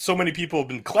one that so many people have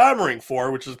been clamoring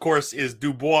for, which of course is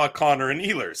Dubois, Connor, and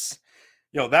Ehlers.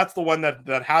 That's the one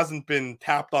that hasn't been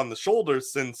tapped on the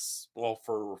shoulders since,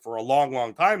 for a long,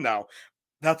 long time now.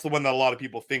 That's the one that a lot of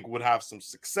people think would have some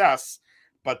success,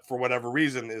 but for whatever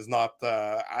reason is not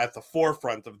at the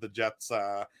forefront of the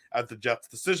Jets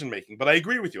decision making. But I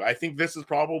agree with you. I think this is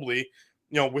probably,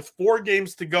 with 4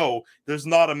 games to go, there's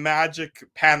not a magic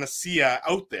panacea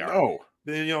out there. No.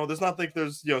 There's not like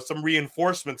there's some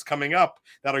reinforcements coming up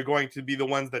that are going to be the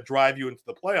ones that drive you into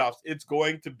the playoffs. It's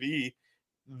going to be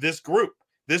this group.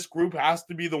 This group has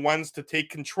to be the ones to take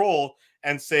control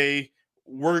and say,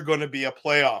 we're going to be a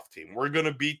playoff team. We're going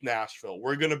to beat Nashville.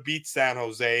 We're going to beat San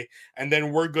Jose. And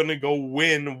then we're going to go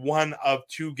win 1 of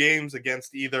 2 games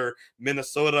against either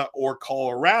Minnesota or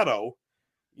Colorado.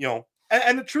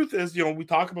 And the truth is, we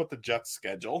talk about the Jets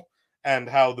schedule and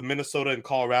how the Minnesota and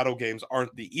Colorado games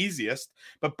aren't the easiest,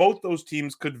 but both those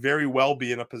teams could very well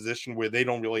be in a position where they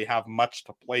don't really have much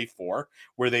to play for,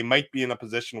 where they might be in a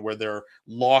position where they're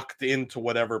locked into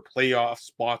whatever playoff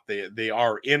spot they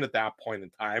are in at that point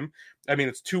in time. I mean,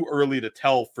 it's too early to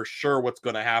tell for sure what's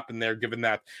going to happen there, given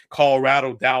that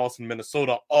Colorado, Dallas, and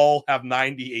Minnesota all have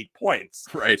 98 points.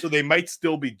 Right. So they might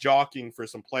still be jockeying for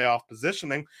some playoff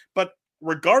positioning, but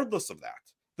regardless of that,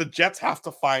 the Jets have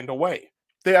to find a way.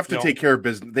 They have to take care of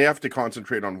business. They have to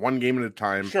concentrate on 1 game at a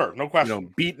time. Sure, no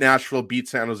question. Beat Nashville, beat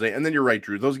San Jose, and then you're right,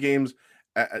 Drew. Those games,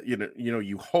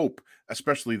 you hope,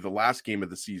 especially the last game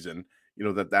of the season,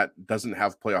 that doesn't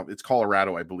have playoff. It's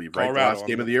Colorado, I believe, right? The last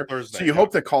game of the year. Thursday, so you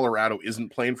hope that Colorado isn't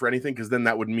playing for anything, because then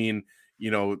that would mean,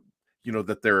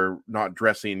 that they're not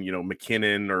dressing,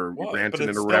 McKinnon or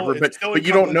Rantanen or whatever. But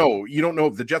you don't know. You don't know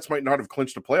if the Jets might not have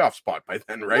clinched a playoff spot by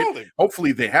then, right? No,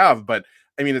 hopefully they have. But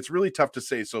I mean, it's really tough to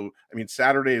say. So, I mean,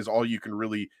 Saturday is all you can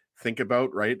really think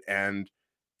about, right? And,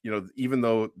 even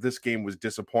though this game was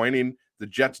disappointing, the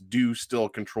Jets do still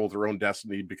control their own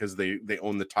destiny because they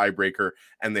own the tiebreaker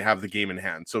and they have the game in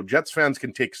hand. So Jets fans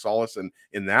can take solace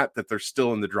in that they're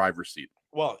still in the driver's seat.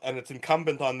 Well, and it's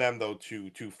incumbent on them, though,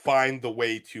 to find the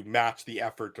way to match the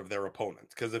effort of their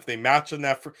opponents. Because if they match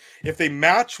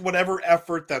whatever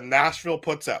effort that Nashville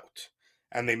puts out,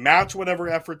 and they match whatever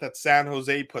effort that San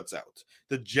Jose puts out,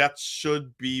 the Jets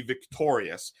should be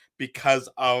victorious because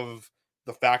of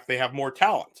the fact they have more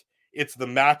talent. It's the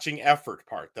matching effort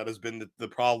part that has been the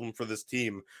problem for this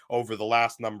team over the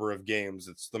last number of games.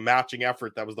 It's the matching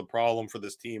effort that was the problem for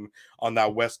this team on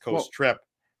that West Coast trip.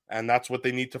 And that's what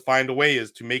they need to find a way,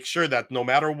 is to make sure that no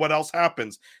matter what else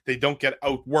happens, they don't get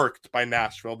outworked by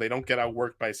Nashville. They don't get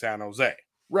outworked by San Jose.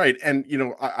 Right. And,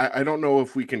 I don't know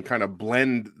if we can kind of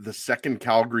blend the second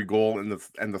Calgary goal and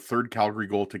the third Calgary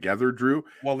goal together, Drew.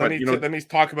 Well, let me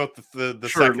talk about the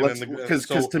sure, second.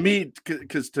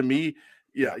 Because to me,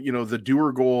 yeah, the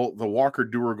Dewar goal, the Walker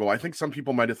Dewar goal, I think some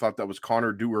people might have thought that was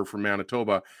Connor Dewar from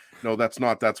Manitoba. No, that's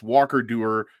not. That's Walker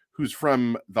Dewar, who's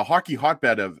from the hockey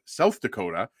hotbed of South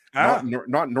Dakota,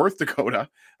 not North Dakota.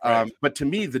 Right. But to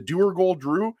me, the Dewar goal,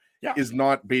 Drew, is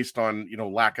not based on,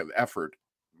 lack of effort.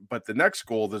 But the next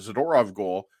goal, the Zadorov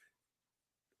goal,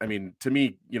 I mean, to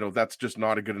me, that's just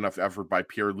not a good enough effort by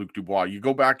Pierre-Luc Dubois. You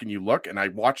go back and you look, and I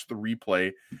watched the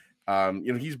replay.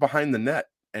 He's behind the net,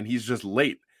 and he's just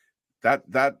late.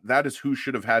 That is who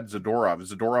should have had Zadorov.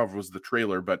 Zadorov was the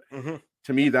trailer, but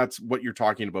to me, that's what you're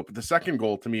talking about. But the second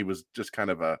goal, to me, was just kind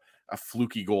of a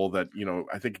fluky goal that,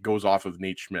 I think goes off of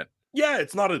Nate Schmidt. Yeah,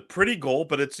 it's not a pretty goal,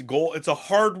 but it's a goal. It's a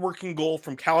hard-working goal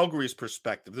from Calgary's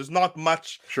perspective. There's not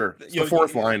much. Sure, it's the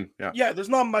fourth line. Yeah, there's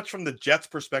not much from the Jets'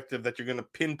 perspective that you're going to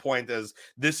pinpoint as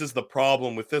this is the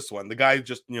problem with this one. The guy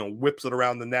just whips it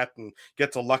around the net and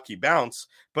gets a lucky bounce.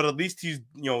 But at least he's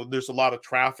there's a lot of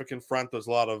traffic in front. There's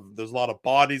a lot of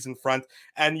bodies in front,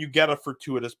 and you get a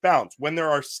fortuitous bounce. When there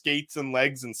are skates and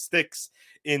legs and sticks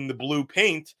in the blue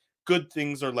paint, good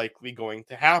things are likely going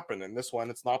to happen. And this one,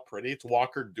 it's not pretty. It's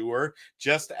Walker Dewar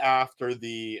just after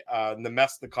the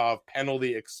Nemesnikov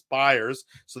penalty expires.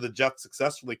 So the Jets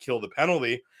successfully kill the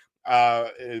penalty.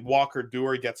 Walker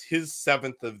Dewar gets his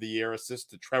 7th of the year assist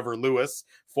to Trevor Lewis,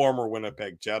 former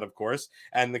Winnipeg Jet, of course,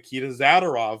 and Nikita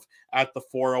Zadorov at the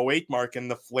 4:08 mark. And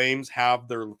the Flames have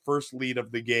their first lead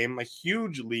of the game, a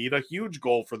huge lead, a huge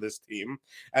goal for this team.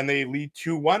 And they lead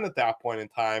 2-1 at that point in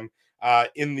time.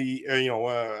 In the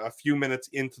a few minutes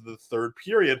into the third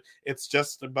period. It's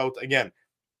just about, again,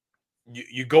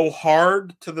 you go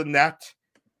hard to the net,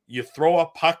 you throw a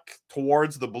puck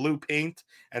towards the blue paint,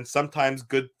 and sometimes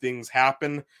good things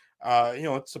happen.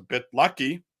 It's a bit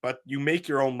lucky, but you make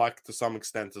your own luck to some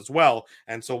extent as well.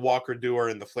 And so Walker Dewar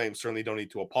and the Flames certainly don't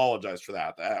need to apologize for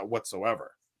that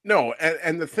whatsoever. No,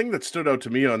 and the thing that stood out to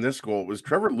me on this goal was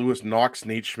Trevor Lewis knocks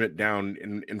Nate Schmidt down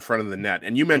in front of the net.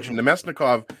 And you mentioned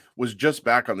Nemesnikov was just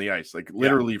back on the ice, like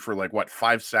literally for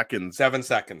 5 seconds. 7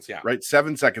 seconds, yeah. Right,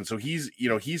 7 seconds. So he's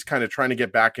kind of trying to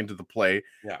get back into the play.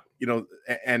 Yeah.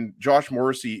 And Josh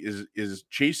Morrissey is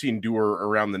chasing Dewar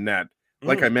around the net.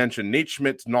 Like I mentioned, Nate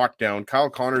Schmidt's knocked down. Kyle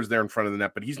Connor's there in front of the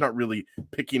net, but he's not really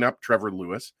picking up Trevor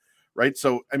Lewis, right?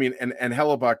 So, I mean, and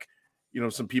Hellebuck,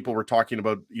 some people were talking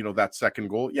about, that second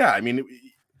goal. Yeah, I mean,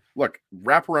 look,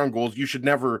 wraparound goals, you should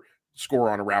never score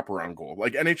on a wraparound goal.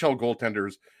 Like NHL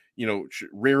goaltenders,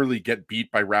 rarely get beat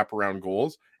by wraparound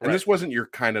goals. And This wasn't your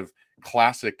kind of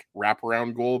classic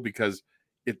wraparound goal because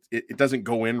it doesn't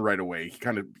go in right away. He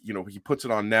kind of, he puts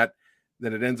it on net,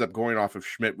 then it ends up going off of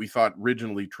Schmidt. We thought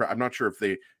originally, I'm not sure if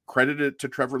they credited it to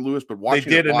Trevor Lewis, but watching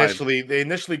they did initially. They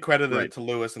initially credited it to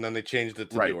Lewis, and then they changed it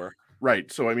to Dewar. Right.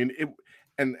 So, I mean,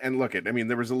 And look at, I mean,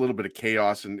 there was a little bit of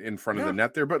chaos in front of the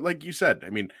net there, but like you said,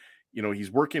 I mean, he's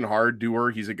working hard.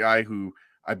 Dewar, he's a guy who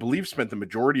I believe spent the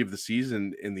majority of the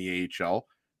season in the AHL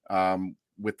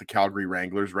with the Calgary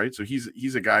Wranglers, right? So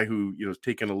he's a guy who has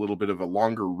taken a little bit of a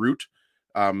longer route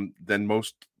than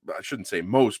most. I shouldn't say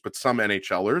most, but some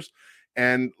NHLers.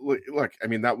 And look, I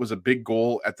mean, that was a big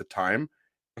goal at the time.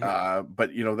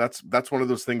 But that's one of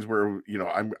those things where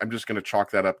I'm just going to chalk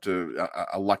that up to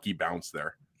a lucky bounce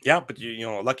there. Yeah, but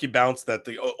a lucky bounce that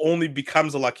only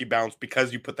becomes a lucky bounce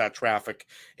because you put that traffic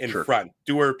in front.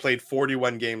 Dewar played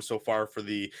 41 games so far for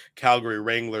the Calgary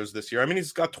Wranglers this year. I mean,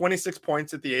 he's got 26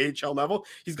 points at the AHL level.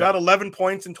 He's got 11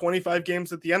 points in 25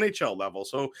 games at the NHL level.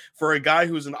 So for a guy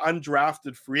who's an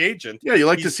undrafted free agent, yeah, you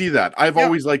like to see that. I've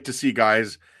always liked to see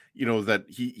guys, that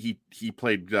he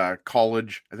played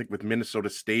college, I think, with Minnesota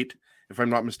State, if I'm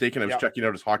not mistaken. I was checking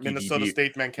out his hockey Minnesota DB.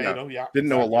 State Mankato, Didn't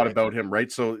know a lot about him,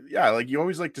 right? So like you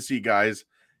always like to see guys,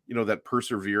 that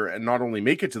persevere and not only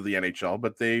make it to the NHL,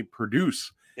 but they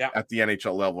produce at the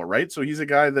NHL level, right? So he's a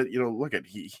guy that, look at,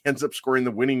 he ends up scoring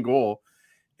the winning goal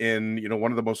in,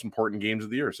 one of the most important games of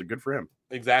the year. So good for him.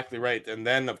 Exactly right. And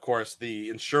then, of course, the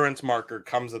insurance marker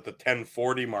comes at the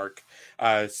 10:40 mark,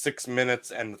 6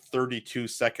 minutes and 32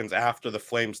 seconds after the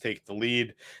Flames take the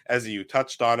lead. As you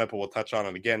touched on it, but we'll touch on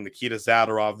it again, Nikita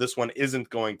Zadorov, this one isn't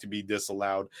going to be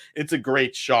disallowed. It's a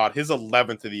great shot. His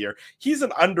 11th of the year. He's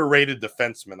an underrated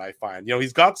defenseman, I find.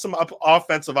 He's got some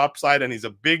offensive upside, and he's a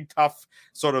big, tough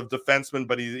sort of defenseman,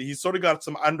 but he's sort of got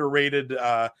some underrated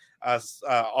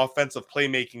offensive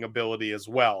playmaking ability as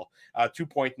well.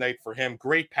 2-point night for him.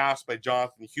 Great pass by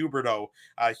Jonathan Huberdeau.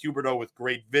 Huberdeau with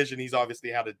great vision. He's obviously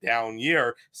had a down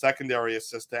year. Secondary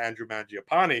assist to Andrew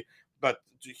Mangiapane. But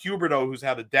Huberdeau, who's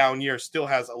had a down year, still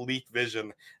has elite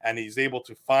vision, and he's able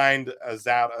to find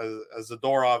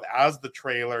Zadorov as the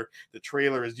trailer. The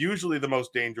trailer is usually the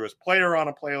most dangerous player on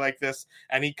a play like this,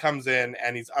 and he comes in,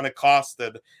 and he's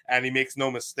unaccosted, and he makes no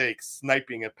mistakes,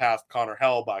 sniping it past Connor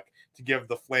Hellebuyck to give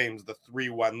the Flames the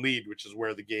 3-1 lead, which is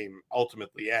where the game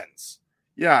ultimately ends.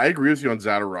 Yeah, I agree with you on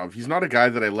Zadorov. He's not a guy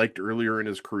that I liked earlier in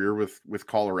his career with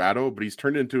Colorado, but he's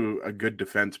turned into a good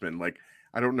defenseman. Like,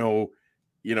 I don't know,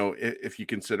 if you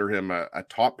consider him a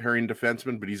top pairing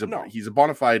defenseman, but he's a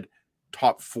bona fide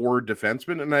top 4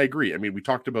 defenseman. And I agree. I mean, we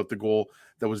talked about the goal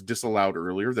that was disallowed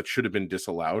earlier that should have been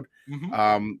disallowed.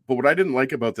 Mm-hmm. But what I didn't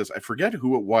like about this, I forget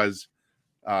who it was,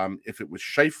 if it was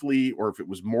Scheifele or if it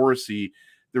was Morrissey.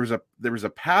 There was a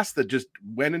pass that just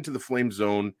went into the Flame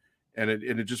zone, and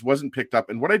it just wasn't picked up.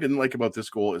 And what I didn't like about this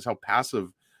goal is how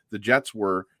passive the Jets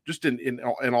were, just in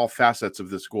all facets of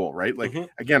this goal, right? Like,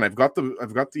 again, I've got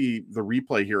the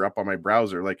replay here up on my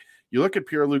browser. Like, you look at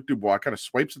Pierre-Luc Dubois, kind of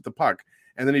swipes at the puck,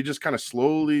 and then he just kind of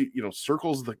slowly,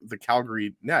 circles the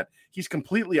Calgary net. He's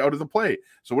completely out of the play.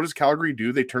 So what does Calgary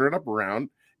do? They turn it up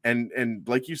around. And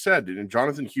like you said, and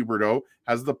Jonathan Huberdeau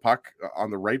has the puck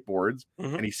on the right boards,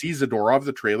 and he sees Zadorov,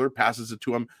 the trailer, passes it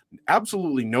to him.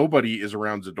 Absolutely nobody is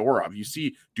around Zadorov. You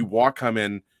see Dubois come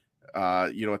in,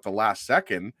 at the last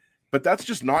second, but that's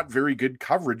just not very good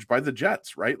coverage by the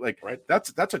Jets, right? Like,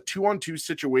 that's a 2-on-2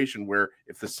 situation where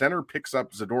if the center picks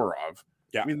up Zadorov,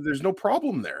 I mean, there's no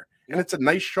problem there. And it's a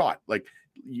nice shot. Like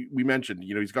we mentioned,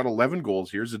 he's got 11 goals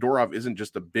here. Zadorov isn't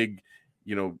just a big,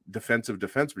 defensive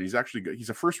defenseman. He's actually good. He's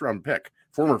a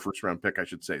former first round pick, I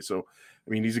should say. So, I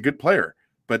mean, he's a good player.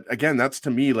 But again, that's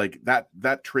to me like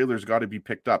that trailer's got to be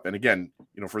picked up. And again,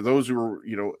 for those who are,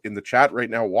 in the chat right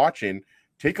now watching,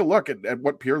 take a look at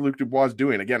what Pierre-Luc Dubois is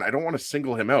doing. Again, I don't want to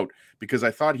single him out because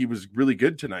I thought he was really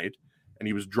good tonight, and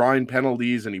he was drawing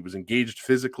penalties, and he was engaged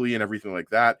physically and everything like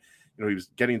that. He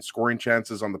was getting scoring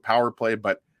chances on the power play.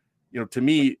 But, to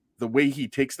me, the way he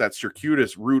takes that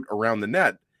circuitous route around the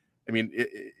net, I mean,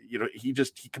 he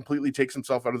completely takes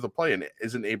himself out of the play and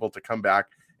isn't able to come back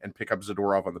and pick up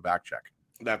Zadorov on the back check.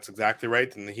 That's exactly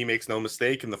right. And he makes no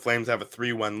mistake. And the Flames have a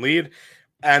 3-1 lead.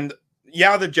 And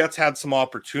yeah, the Jets had some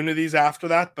opportunities after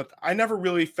that, but I never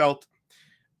felt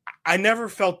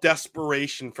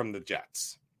desperation from the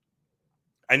Jets.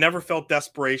 I never felt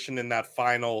desperation in that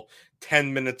final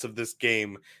 10 minutes of this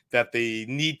game that they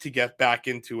need to get back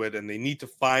into it and they need to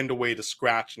find a way to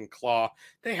scratch and claw.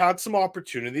 They had some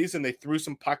opportunities and they threw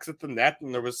some pucks at the net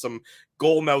and there was some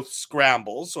goal mouth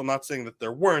scrambles. So I'm not saying that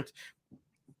there weren't,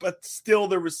 but still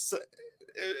there was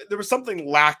something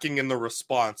lacking in the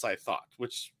response, I thought,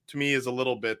 which to me is a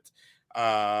little bit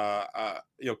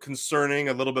concerning,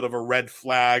 a little bit of a red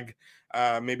flag.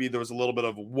 Maybe there was a little bit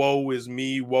of woe is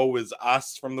me, woe is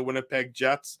us from the Winnipeg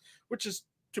Jets, which is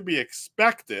to be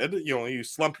expected. You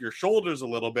slump your shoulders a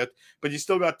little bit, but you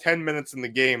still got 10 minutes in the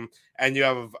game and you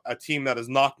have a team that is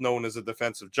not known as a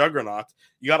defensive juggernaut.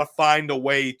 You got to find a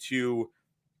way to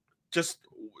just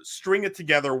string it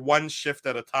together one shift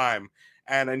at a time.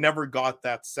 And I never got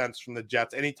that sense from the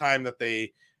Jets. Anytime that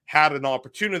they had an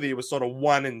opportunity, it was sort of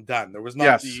one and done. There was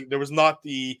not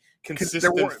the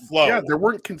consistent flow. Yeah, there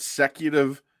weren't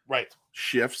consecutive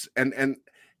shifts. And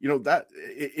that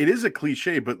it is a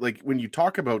cliche, but like when you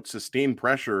talk about sustained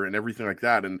pressure and everything like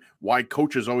that, and why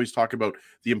coaches always talk about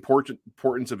the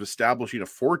importance of establishing a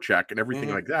forecheck and everything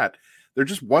like that, there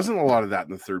just wasn't a lot of that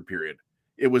in the third period.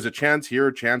 It was a chance here,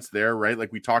 a chance there, right?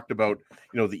 Like we talked about,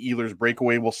 the Ehlers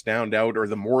breakaway will stand out, or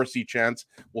the Morrissey chance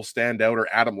will stand out, or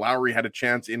Adam Lowry had a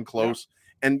chance in close.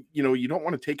 Yeah. And, you don't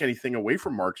want to take anything away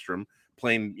from Markstrom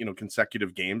playing,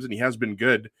 consecutive games, and he has been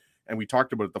good. And we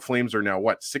talked about it. The Flames are now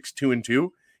 6-2-2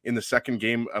 in the second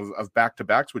game of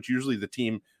back-to-backs, which usually the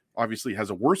team obviously has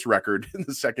a worse record in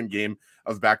the second game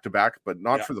of back-to-back, but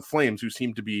not for the Flames, who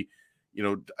seem to be,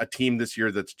 a team this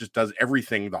year that just does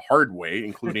everything the hard way,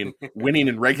 including winning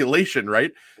in regulation,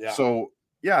 right? Yeah. So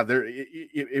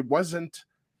it wasn't.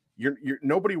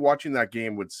 Nobody watching that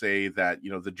game would say that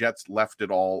the Jets left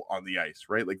it all on the ice,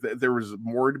 right? Like there was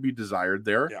more to be desired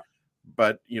there. Yeah.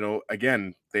 But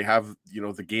again, they have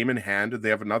the game in hand, and they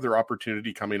have another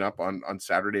opportunity coming up on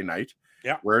Saturday night,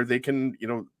 where they can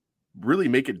really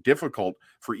make it difficult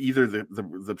for either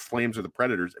the Flames or the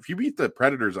Predators. If you beat the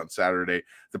Predators on Saturday,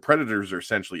 the Predators are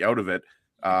essentially out of it.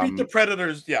 Beat the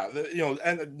Predators,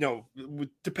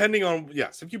 depending on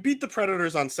if you beat the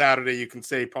Predators on Saturday, you can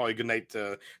say probably good night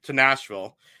to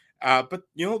Nashville. But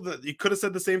you could have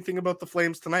said the same thing about the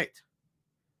Flames tonight.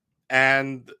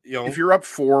 And if you're up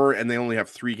 4 and they only have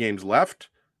 3 games left,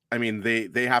 I mean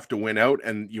they have to win out,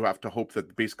 and you have to hope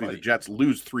that basically the Jets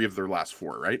lose 3 of their last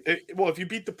 4, right? Well, if you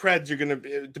beat the Preds, you're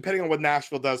gonna, depending on what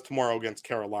Nashville does tomorrow against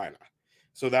Carolina.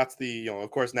 So that's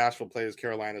of course, Nashville plays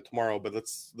Carolina tomorrow, but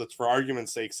let's for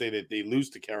argument's sake say that they lose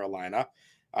to Carolina.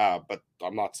 But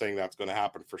I'm not saying that's going to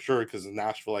happen for sure, because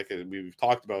Nashville, like we've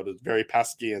talked about, is very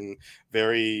pesky and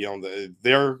very,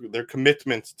 their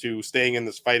commitment to staying in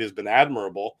this fight has been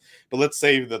admirable. But let's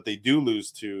say that they do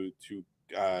lose to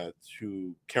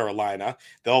Carolina.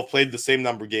 They'll have played the same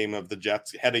number game of the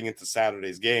Jets heading into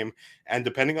Saturday's game, and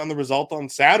depending on the result on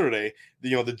Saturday,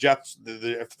 the Jets,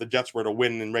 if the Jets were to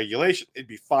win in regulation, it'd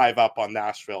be 5 up on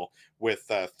Nashville with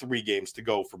 3 games to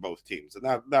go for both teams,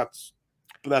 and that's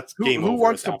game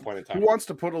over at that point in time. Who wants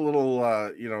to put a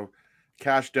little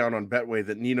cash down on Betway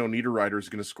that Nino Niederreiter is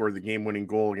going to score the game-winning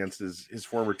goal against his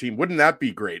former team? Wouldn't that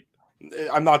be great?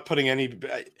 I'm not putting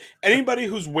anybody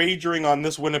who's wagering on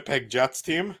this Winnipeg Jets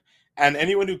team, and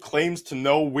anyone who claims to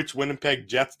know which Winnipeg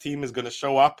Jets team is going to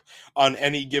show up on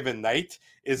any given night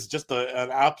is just an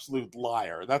absolute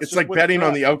liar. It's like betting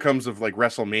on the outcomes of like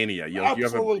WrestleMania.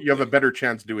 You have a better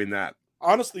chance doing that.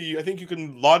 Honestly, I think you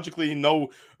can logically know.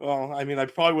 Well, I mean, I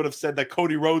probably would have said that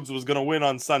Cody Rhodes was going to win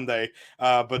on Sunday,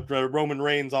 but Roman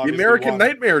Reigns obviously the American won.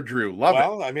 Nightmare, Drew. Love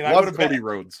it. I mean, I would have Cody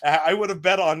Rhodes. I would have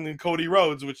bet on Cody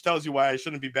Rhodes, which tells you why I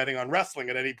shouldn't be betting on wrestling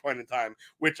at any point in time,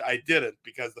 which I didn't,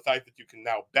 because the fact that you can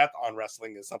now bet on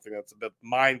wrestling is something that's a bit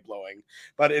mind-blowing.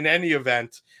 But in any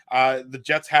event, the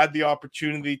Jets had the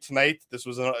opportunity tonight.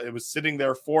 It was sitting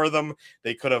there for them.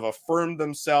 They could have affirmed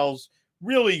themselves,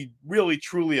 really, really,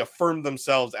 truly affirmed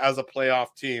themselves as a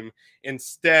playoff team.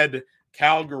 Instead,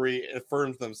 Calgary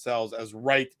affirms themselves as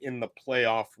right in the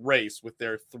playoff race with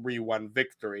their 3-1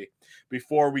 victory.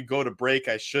 Before we go to break,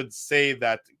 I should say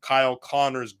that Kyle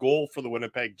Connor's goal for the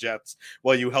Winnipeg Jets,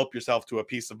 while you help yourself to a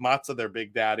piece of matzah there,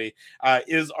 Big Daddy,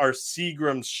 is our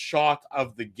Seagram's shot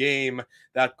of the game.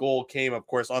 That goal came, of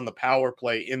course, on the power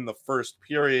play in the first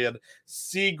period.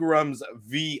 Seagram's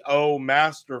VO,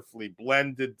 masterfully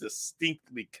blended,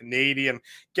 distinctly Canadian.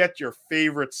 Get your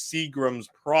favorite Seagram's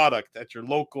product at your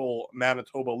local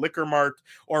Manitoba Liquor Mart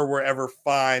or wherever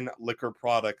fine liquor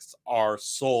products are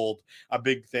sold. A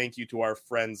big thank you to our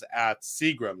friends at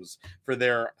Seagram's for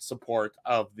their support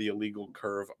of the Illegal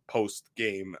Curve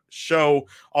post-game show.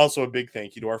 Also, a big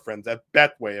thank you to our friends at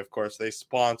Betway. Of course, they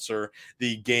sponsor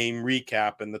the game recap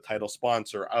and the title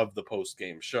sponsor of the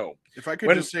post-game show. If I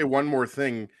could just say one more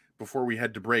thing before we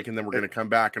head to break, and then we're going to come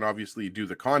back and obviously do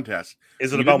the contest.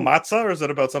 Is it about matzah or is it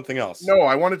about something else? No,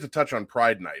 I wanted to touch on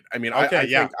Pride Night. I mean, okay, I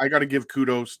think I got to give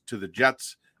kudos to the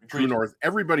Jets, True North,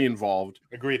 everybody involved.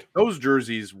 Agreed. Those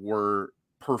jerseys were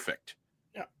perfect.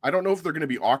 Yeah. I don't know if they're going to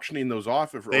be auctioning those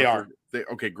off. They are.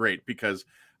 Okay, great, because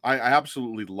I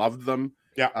absolutely loved them.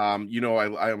 Yeah. I'm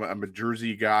a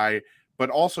jersey guy, but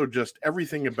also just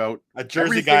everything about a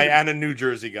Jersey guy and a New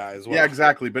Jersey guy as well. Yeah,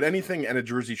 exactly. But anything, and a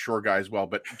Jersey Shore guy as well.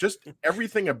 But just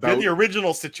everything about the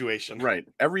original situation, right?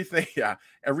 Everything, yeah.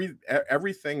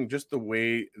 Everything, just the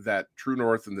way that True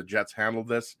North and the Jets handled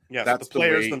this. Yeah, that's the way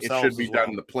it should be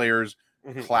done. The players,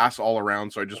 class all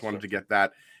around. So I just wanted to get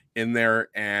that in there,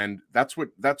 and that's what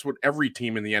every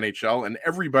team in the NHL and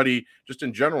everybody just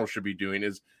in general should be doing,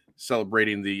 is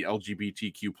celebrating the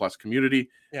LGBTQ plus community.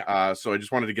 Yeah. So I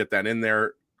just wanted to get that in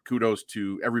there. Kudos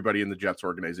to everybody in the Jets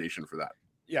organization for that.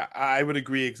 Yeah, I would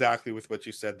agree exactly with what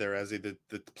you said there, Ezzy.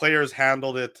 The players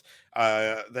handled it.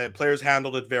 The players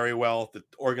handled it very well. The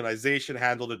organization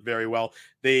handled it very well.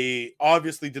 They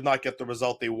obviously did not get the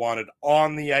result they wanted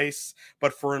on the ice,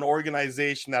 but for an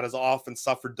organization that has often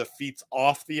suffered defeats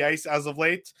off the ice as of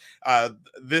late,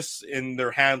 this in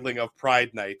their handling of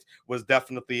Pride Night was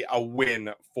definitely a win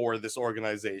for this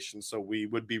organization. So we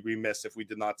would be remiss if we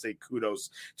did not say kudos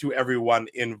to everyone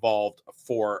involved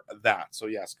for that. So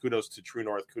yes, kudos to True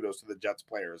North forth. Kudos to the Jets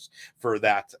players for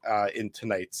that in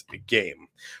tonight's game.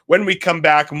 When we come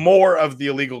back, more of the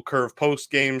Illegal Curve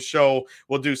post-game show.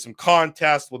 We'll do some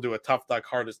contests. We'll do a Tough Duck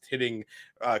hardest hitting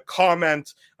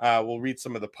comment. We'll read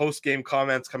some of the post-game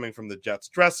comments coming from the Jets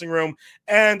dressing room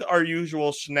and our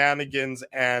usual shenanigans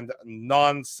and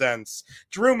nonsense.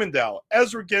 Drew Mandel,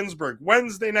 Ezra Ginsburg,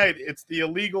 Wednesday night. It's the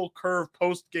Illegal Curve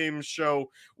post-game show.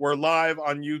 We're live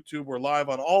on YouTube. We're live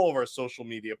on all of our social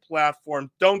media platforms.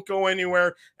 Don't go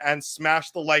anywhere and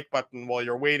smash the like button while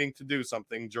you're waiting to do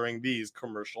something during these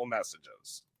commercial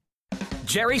messages.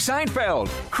 Jerry Seinfeld,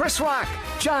 Chris Rock,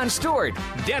 Jon Stewart,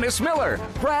 Dennis Miller,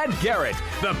 Brad Garrett,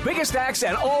 the biggest acts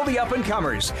and all the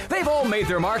up-and-comers. They've all made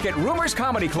their mark at Rumors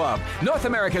Comedy Club, North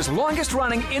America's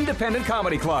longest-running independent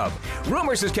comedy club.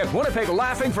 Rumors has kept Winnipeg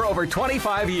laughing for over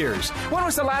 25 years. When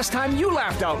was the last time you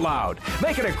laughed out loud?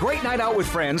 Make it a great night out with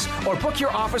friends or book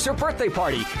your office or birthday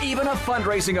party, even a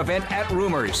fundraising event at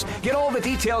Rumors. Get all the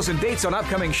details and dates on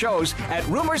upcoming shows at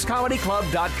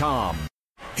rumorscomedyclub.com.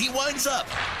 He winds up.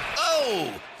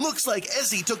 Oh, looks like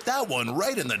Ezzy took that one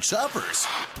right in the choppers.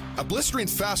 A blistering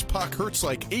fast puck hurts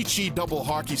like HE double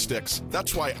hockey sticks.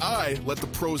 That's why I let the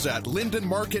pros at Linden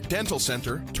Market Dental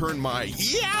Center turn my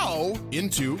yow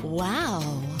into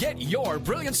wow. Get your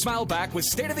brilliant smile back with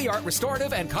state-of-the-art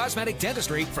restorative and cosmetic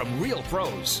dentistry from real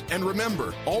pros. And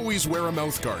remember, always wear a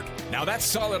mouth guard. Now that's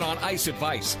solid on ice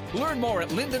advice. Learn more at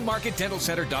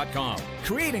lindenmarketdentalcenter.com.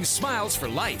 Creating smiles for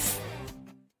life.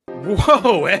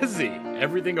 Whoa, Ezzy,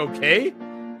 everything okay?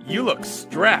 You look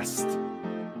stressed.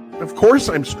 Of course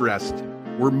I'm stressed.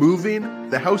 We're moving,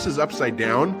 the house is upside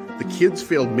down, the kids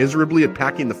failed miserably at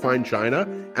packing the fine china,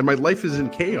 and my life is in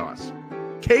chaos.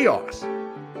 Chaos!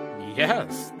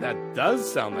 Yes, that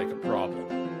does sound like a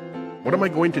problem. What am I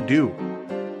going to do?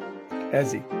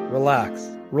 Ezzy, relax.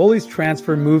 Rolly's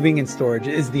Transfer Moving and Storage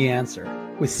is the answer.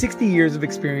 With 60 years of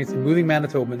experience in moving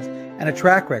Manitobans and a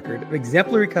track record of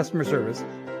exemplary customer service,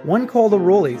 one call to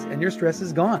Rolly's and your stress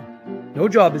is gone. No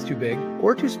job is too big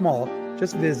or too small.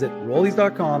 Just visit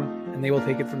Rollies.com and they will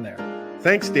take it from there.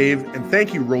 Thanks, Dave, and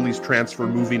thank you, Rolly's Transfer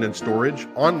Moving and Storage,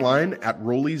 online at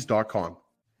Rollies.com.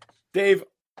 Dave,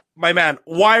 my man,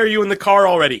 why are you in the car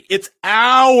already? It's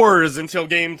hours until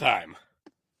game time.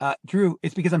 Drew,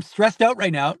 it's because I'm stressed out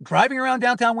right now, driving around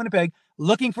downtown Winnipeg,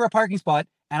 looking for a parking spot,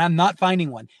 and I'm not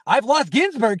finding one. I've lost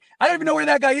Ginsburg. I don't even know where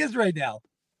that guy is right now.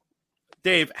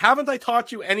 Dave, haven't I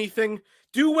taught you anything?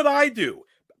 Do what I do.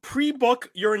 Pre-book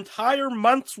your entire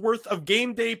month's worth of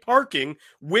game day parking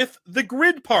with the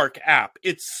Grid Park app.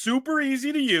 It's super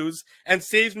easy to use and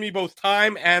saves me both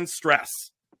time and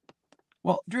stress.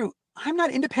 Well, Drew, I'm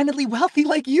not independently wealthy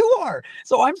like you are.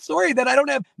 So I'm sorry that I don't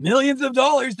have millions of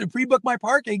dollars to pre-book my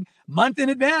parking month in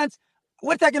advance.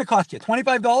 What's that going to cost you?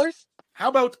 $25? How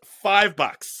about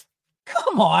 $5?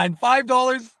 Come on,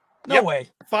 $5? No way.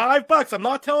 $5. I'm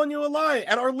not telling you a lie.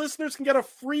 And our listeners can get a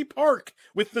free park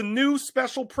with the new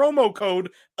special promo code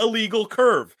Illegal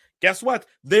Curve. Guess what?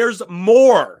 There's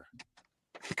more.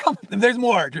 There's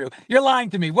more, Drew. You're lying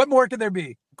to me. What more could there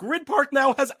be? Grid Park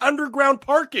now has underground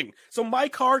parking, so my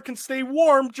car can stay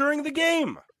warm during the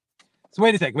game. So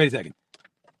wait a second.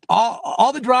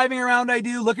 All the driving around I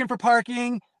do, looking for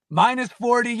parking, minus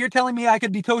 40. You're telling me I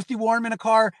could be toasty warm in a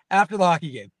car after the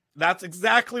hockey game? That's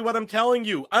exactly what I'm telling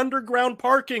you. Underground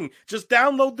parking. Just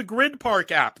download the Grid Park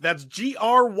app. That's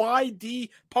GRYD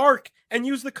Park and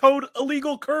use the code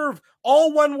Illegal Curve.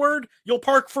 All one word. You'll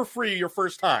park for free your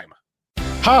first time.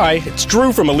 Hi, it's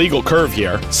Drew from Illegal Curve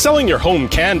here. Selling your home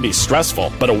can be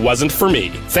stressful, but it wasn't for me.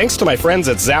 Thanks to my friends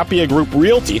at Zappia Group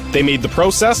Realty, they made the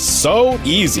process so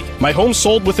easy. My home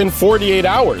sold within 48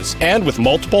 hours and with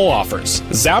multiple offers.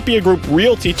 Zappia Group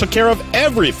Realty took care of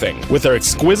everything with their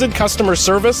exquisite customer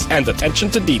service and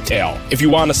attention to detail. If you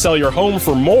want to sell your home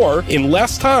for more in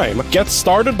less time, get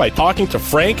started by talking to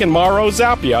Frank and Mauro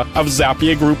Zappia of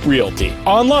Zappia Group Realty.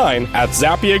 Online at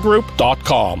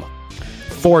zappiagroup.com.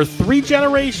 For 3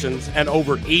 generations and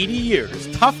over 80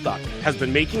 years, Tough Duck has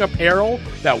been making apparel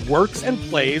that works and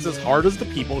plays as hard as the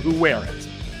people who wear it.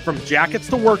 From jackets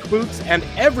to work boots and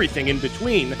everything in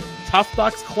between, Tough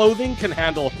Duck's clothing can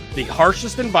handle the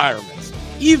harshest environments,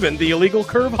 even the Illegal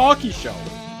Curve hockey show.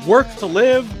 Work to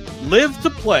live, live to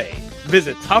play.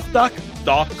 Visit toughduck.com.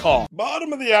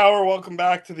 Bottom of the hour, welcome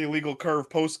back to the Illegal Curve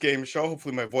post-game show.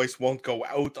 Hopefully my voice won't go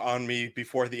out on me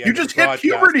before the end You of the just hit broadcast.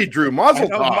 puberty, Drew. Mazel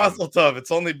tov. Mazel tov.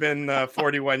 It's only been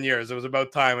 41 years. It was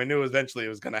about time. I knew eventually it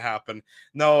was going to happen.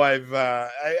 No, I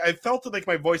felt like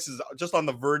my voice is just on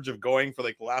the verge of going for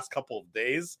like the last couple of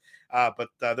days, but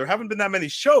there haven't been that many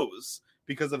shows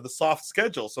because of the soft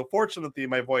schedule. So fortunately,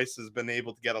 my voice has been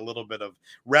able to get a little bit of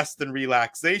rest and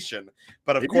relaxation.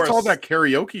 But of course, it's all that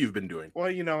karaoke you've been doing. Well,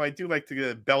 I do like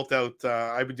to belt out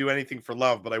I Would Do Anything for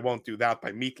Love, but I Won't Do That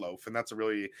by Meatloaf, and that's a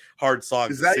really hard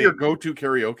song. Is that your go-to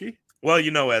karaoke? Well,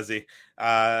 Ezzy,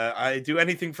 I do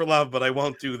anything for love, but I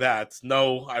won't do that.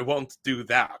 No, I won't do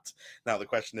that. Now, the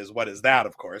question is, what is that,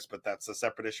 of course, but that's a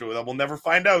separate issue that we'll never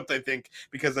find out, I think,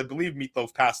 because I believe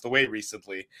Meatloaf passed away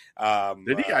recently.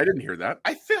 Did he? I didn't hear that.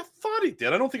 I thought he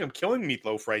did. I don't think I'm killing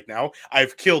Meatloaf right now.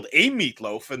 I've killed a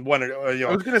Meatloaf, and one, I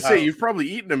was going to say, you've probably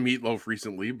eaten a Meatloaf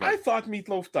recently, but I thought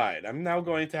Meatloaf died. I'm now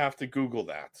going to have to Google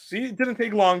that. See, it didn't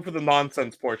take long for the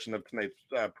nonsense portion of tonight's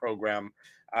program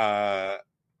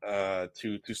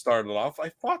to start it off. I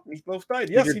thought Meatloaf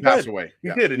died. Yes, he did. Pass away. He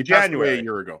did in January, a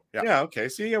year ago. Yeah. Okay.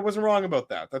 See, I wasn't wrong about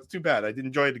that. That's too bad. I did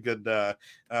enjoy a good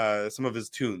some of his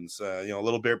tunes. A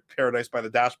little bit Paradise by the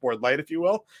Dashboard Light, if you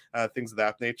will, things of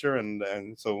that nature.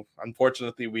 And so,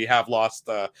 unfortunately, we have lost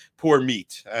poor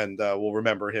Meat, and we'll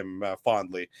remember him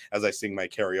fondly as I sing my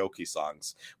karaoke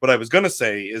songs. What I was going to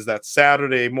say is that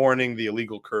Saturday morning, the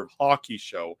Illegal Curve Hockey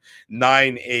Show,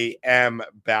 9 a.m.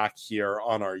 back here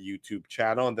on our YouTube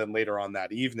channel. And then later on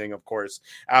that evening, of course,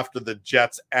 after the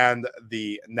Jets and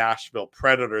the Nashville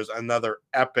Predators, another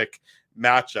epic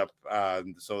matchup.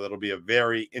 So that'll be a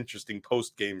very interesting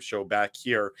post-game show back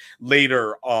here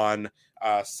later on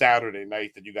Saturday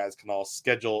night that you guys can all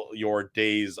schedule your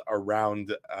days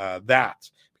around that.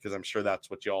 Because I'm sure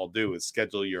that's what you all do, is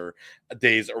schedule your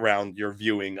days around your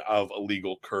viewing of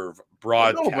Illegal Curve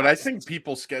broadcast. No, but I think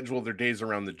people schedule their days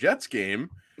around the Jets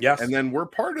game. Yes. And then we're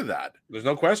part of that. There's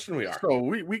no question we are. So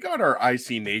we got our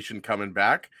IC Nation coming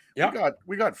back. Yeah.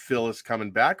 We got Phyllis coming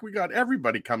back. We got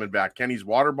everybody coming back. Kenny's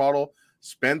Water Bottle,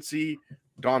 Spency,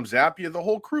 Dom Zappia, the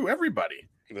whole crew, everybody.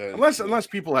 Unless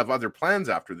people have other plans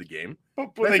after the game.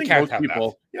 But they can't have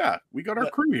people. Yeah, we got our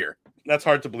crew here. That's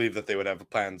hard to believe that they would have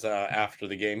plans after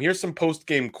the game. Here's some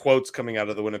post-game quotes coming out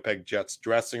of the Winnipeg Jets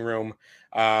dressing room.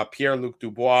 Pierre-Luc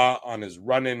Dubois on his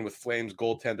run-in with Flames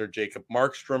goaltender Jacob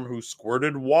Markstrom, who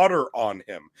squirted water on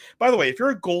him. By the way, if you're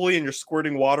a goalie and you're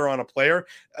squirting water on a player,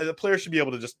 the player should be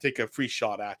able to just take a free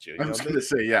shot at you. I was going to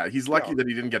say, yeah, he's lucky that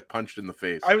he didn't get punched in the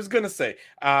face. I was going to say,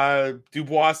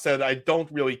 Dubois said, I don't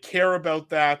really care about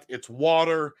that. It's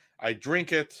water. I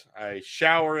drink it. I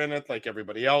shower in it like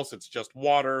everybody else. It's just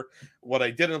water. What I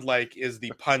didn't like is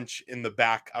the punch in the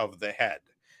back of the head.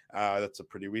 That's a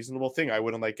pretty reasonable thing. I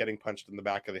wouldn't like getting punched in the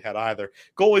back of the head either.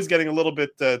 Goalies getting a little bit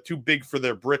too big for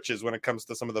their britches when it comes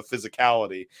to some of the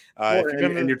physicality.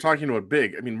 And you're talking about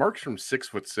big. I mean, Markstrom's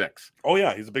 6'6". Oh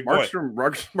yeah, he's a big boy.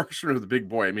 Markstrom is a big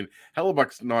boy. I mean,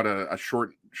 Hellebuck's not a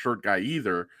short guy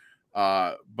either.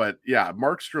 But yeah,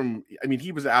 Markstrom, I mean,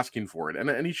 he was asking for it,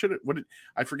 and he should have.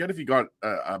 I forget if he got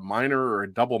a minor or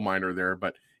a double minor there,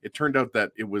 but it turned out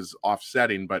that it was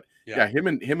offsetting. But yeah, him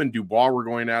and Dubois were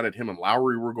going at it. Him and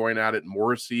Lowry were going at it.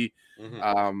 Morrissey,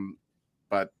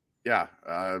 but yeah,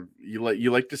 you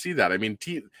like to see that. I mean,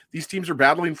 these teams are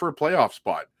battling for a playoff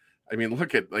spot. I mean,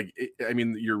 look at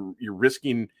you're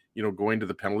risking going to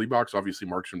the penalty box. Obviously,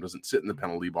 Markstrom doesn't sit in the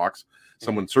penalty box.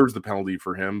 Someone serves the penalty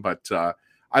for him, but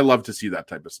I love to see that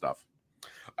type of stuff.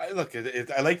 I like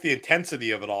the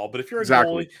intensity of it all, but if you're a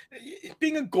goalie,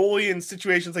 being a goalie in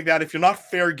situations like that, if you're not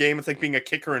fair game, it's like being a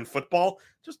kicker in football.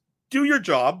 Just do your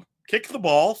job, kick the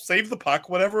ball, save the puck,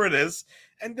 whatever it is,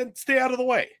 and then stay out of the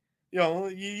way.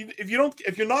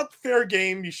 If you're not fair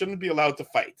game, you shouldn't be allowed to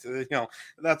fight.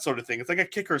 That sort of thing. It's like a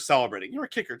kicker celebrating. You're a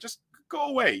kicker, just go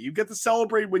away. You get to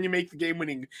celebrate when you make the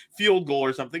game-winning field goal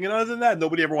or something, and other than that,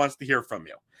 nobody ever wants to hear from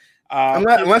you.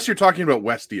 Unless you're talking about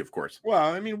Westy, of course.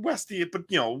 Well, I mean, Westy, but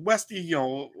Westy,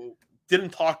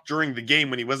 didn't talk during the game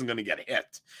when he wasn't going to get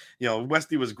hit.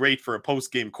 Westy was great for a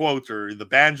post-game quote or the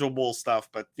Banjo Bowl stuff,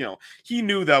 but he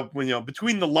knew that when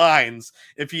between the lines,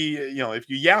 if you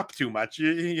yap too much,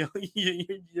 you're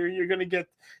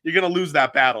gonna lose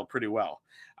that battle pretty well.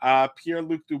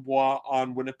 Pierre-Luc Dubois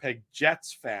on Winnipeg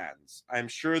Jets fans. I'm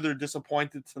sure they're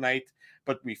disappointed tonight,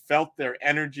 but we felt their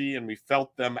energy and we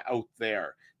felt them out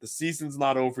there. The season's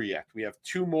not over yet. We have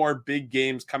 2 more big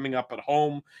games coming up at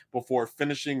home before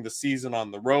finishing the season on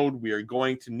the road. We are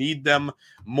going to need them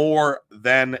more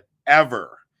than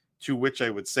ever. To which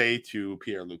I would say to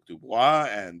Pierre-Luc Dubois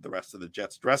and the rest of the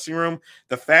Jets dressing room,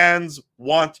 the fans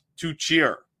want to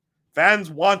cheer. Fans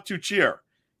want to cheer.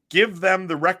 Give them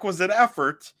the requisite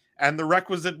effort and the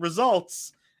requisite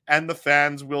results, and the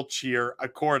fans will cheer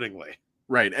accordingly.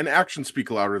 Right. And actions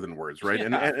speak louder than words, right?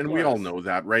 Yeah, and we all know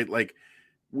that, right? Like,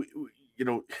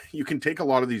 you can take a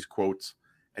lot of these quotes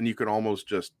and you can almost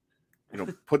just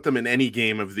put them in any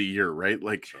game of the year, right?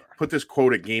 Like put this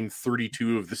quote at game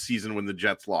 32 of the season when the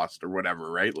Jets lost or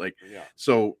whatever, right? Like,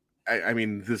 so I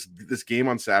mean, this game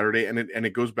on Saturday, and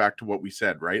it goes back to what we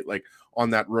said, right? Like on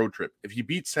that road trip, if you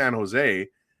beat San Jose,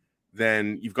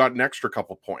 then you've got an extra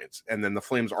couple points, and then the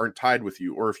Flames aren't tied with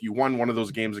you. Or if you won one of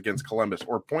those games against Columbus,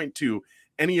 or point to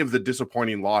any of the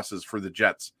disappointing losses for the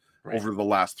Jets over the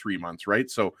last 3 months, right?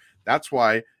 So that's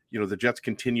why, the Jets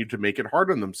continue to make it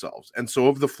hard on themselves. And so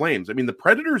of the Flames, I mean, the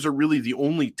Predators are really the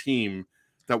only team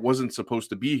that wasn't supposed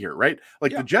to be here, right?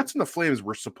 Like the Jets and the Flames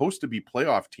were supposed to be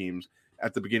playoff teams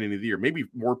at the beginning of the year. Maybe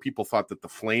more people thought that the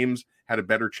Flames had a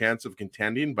better chance of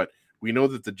contending, but we know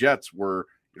that the Jets were,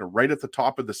 right at the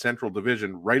top of the Central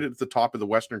Division, right at the top of the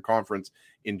Western Conference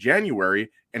in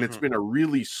January, and it's been a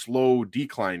really slow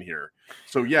decline here.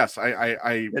 So yes,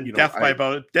 death by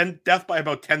about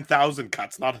 10,000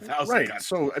 cuts, not 1,000 right. cuts.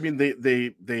 So I mean,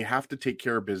 they have to take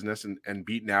care of business and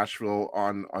beat Nashville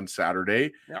on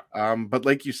Saturday. Yeah. But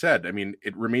like you said, I mean,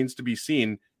 it remains to be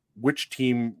seen which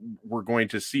team we're going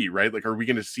to see, right? Like, are we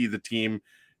going to see the team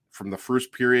from the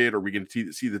first period? Are we going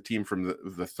to see the team from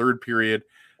the third period?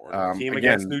 Or the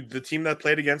team the team that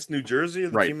played against New Jersey, or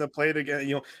the team that played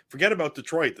against, forget about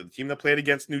Detroit, the team that played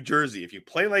against New Jersey. If you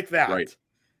play like that,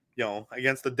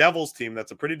 against the Devils team,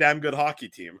 that's a pretty damn good hockey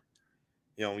team.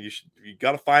 You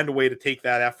got to find a way to take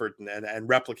that effort and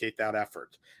replicate that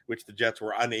effort, which the Jets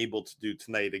were unable to do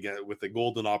tonight again with a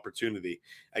golden opportunity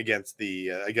against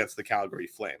the Calgary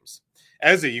Flames.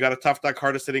 Ezzy, you got a Tough Duck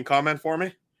hardest hitting comment for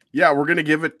me? Yeah, we're going to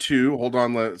give it to, hold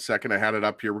on a second, I had it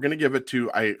up here. We're going to give it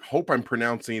to, I hope I'm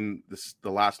pronouncing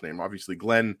the last name. Obviously,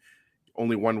 Glenn,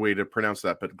 only one way to pronounce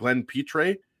that, but Glenn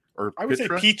Petrie, or I would say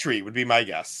Petrie would be my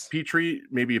guess. Petrie,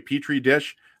 maybe a Petrie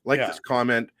dish. This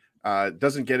comment.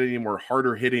 Doesn't get any more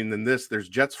harder hitting than this. There's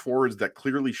Jets forwards that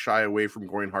clearly shy away from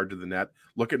going hard to the net.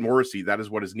 Look at Morrissey. That is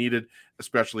what is needed,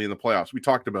 especially in the playoffs. We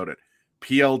talked about it.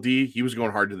 PLD, he was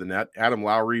going hard to the net. Adam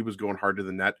Lowry was going hard to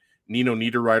the net. Nino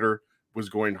Niederreiter was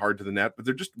going hard to the net, but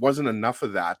there just wasn't enough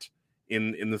of that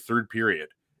in the third period.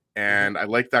 And I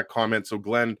like that comment. So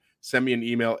Glenn, send me an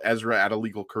email,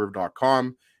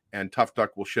 Ezra@illegalcurve.com, and Tough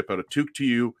Duck will ship out a toque to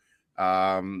you.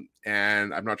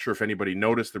 And I'm not sure if anybody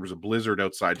noticed there was a blizzard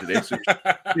outside today, so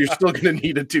you're still going to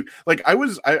need it too. Like I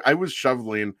was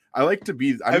shoveling. I like to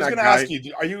be. I was going to ask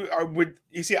you, would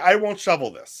you see? I won't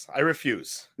shovel this. I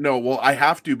refuse. No, well, I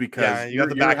have to because you got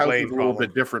the back lane. A little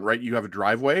bit different, right? You have a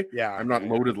driveway. Yeah, I'm not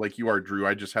loaded like you are, Drew.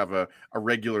 I just have a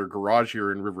regular garage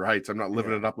here in River Heights. I'm not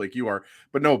living it up like you are.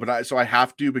 So I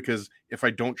have to, because if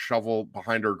I don't shovel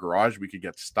behind our garage, we could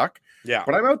get stuck. Yeah.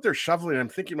 But I'm out there shoveling. I'm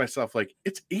thinking to myself, like,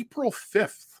 it's April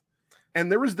 5th. And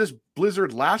there was this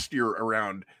blizzard last year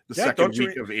around the second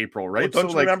week of April, right? Well,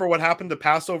 don't you remember what happened to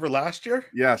Passover last year?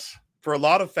 Yes. For a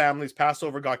lot of families,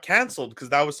 Passover got canceled because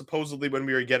that was supposedly when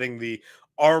we were getting the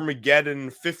Armageddon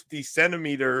 50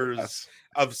 centimeters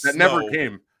of snow. That never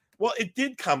came. Well, it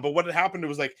did come, but what had happened, it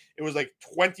was like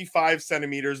 25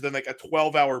 centimeters, then like a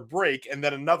 12-hour break, and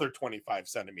then another 25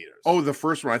 centimeters. Oh, the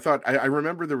first one. I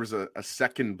remember there was a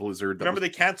second blizzard. They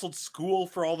canceled school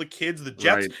for all the kids. The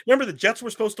Jets. Right. Remember, the Jets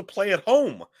were supposed to play at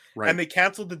home, and they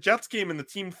canceled the Jets game, and the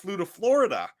team flew to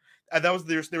Florida. And that was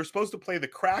they were supposed to play the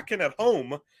Kraken at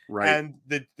home, and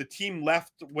the team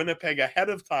left Winnipeg ahead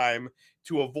of time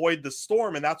to avoid the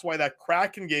storm, and that's why that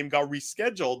Kraken game got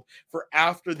rescheduled for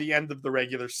after the end of the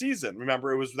regular season.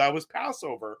 Remember, that was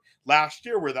Passover last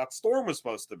year where that storm was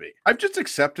supposed to be. I've just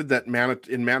accepted that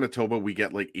in Manitoba we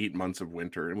get like 8 months of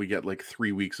winter and we get like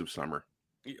 3 weeks of summer.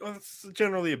 Well, it's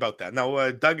generally about that.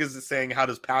 Now, Doug is saying, how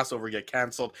does Passover get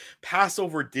canceled?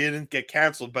 Passover didn't get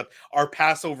canceled, but our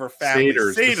Passover family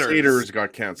Seder's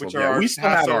got canceled. Yeah, we still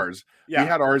had ours. Yeah. We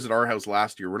had ours at our house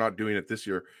last year. We're not doing it this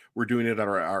year. We're doing it at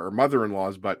our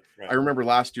mother-in-law's. But I remember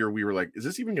last year we were like, is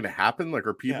this even going to happen? Like,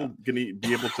 are people going to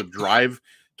be able to drive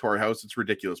to our house? It's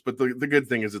ridiculous. But the good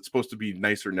thing is it's supposed to be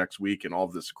nicer next week and all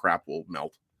of this crap will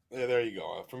melt. Yeah, there you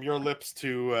go. From your lips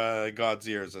to God's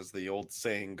ears, as the old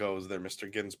saying goes there, Mr.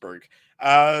 Ginsburg.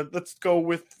 Let's go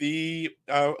with the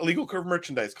Illegal Curve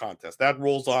merchandise contest. That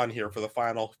rolls on here for the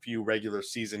final few regular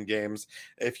season games.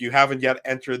 If you haven't yet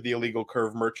entered the Illegal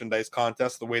Curve merchandise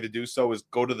contest, the way to do so is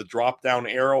go to the drop-down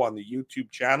arrow on the YouTube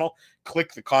channel,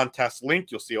 click the contest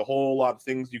link. You'll see a whole lot of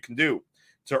things you can do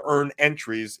to earn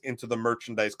entries into the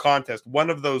merchandise contest. One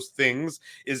of those things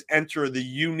is enter the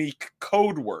unique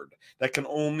code word that can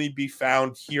only be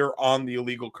found here on the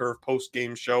Illegal Curve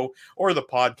post-game show or the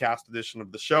podcast edition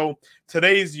of the show.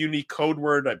 Today's unique code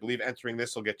word, I believe entering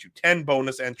this will get you 10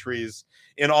 bonus entries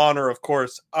in honor, of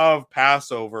course, of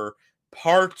Passover,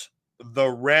 part the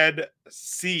Red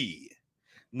Sea.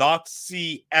 not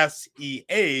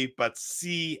CSEA, but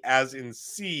C as in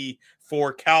C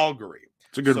for Calgary.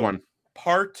 It's a good one.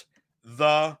 Part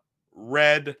the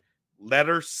red,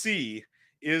 letter C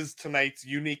is tonight's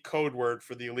unique code word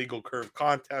for the Illegal Curve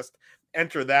contest.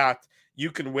 Enter that. You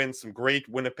can win some great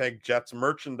Winnipeg Jets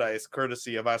merchandise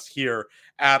courtesy of us here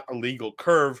at Illegal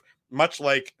Curve. Much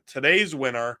like today's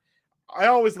winner, I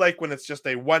always like when it's just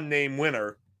a one-name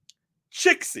winner,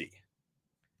 Chixie.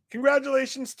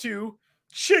 Congratulations to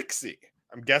Chixie.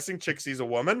 I'm guessing Chixie's a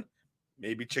woman.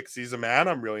 Maybe Chixie's a man.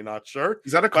 I'm really not sure.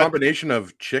 Is that a combination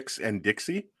of Chicks and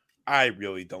Dixie? I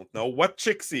really don't know what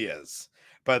Chixie is.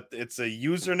 But it's a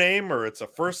username, or it's a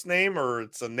first name, or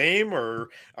it's a name, or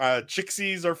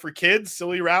Chixies are for kids,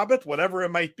 Silly Rabbit, whatever it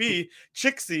might be.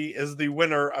 Chixie is the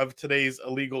winner of today's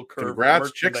Illegal Curve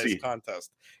merchandise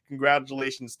contest.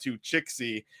 Congratulations to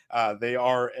Chixie. They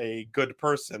are a good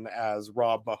person, as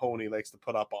Rob Mahoney likes to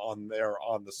put up on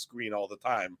the screen all the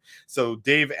time. So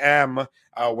Dave M.,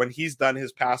 when he's done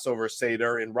his Passover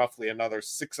Seder in roughly another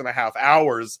 6.5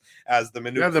 hours, as the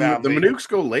Manouk family, the Manouks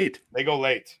go late. They go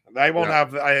late. I won't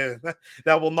have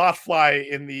that will not fly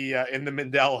in the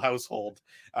Mindell household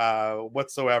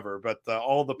whatsoever. But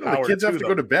all the power. The kids have to them.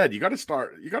 go to bed. You got to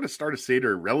start a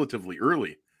Seder relatively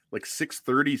early, like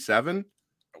 6:37.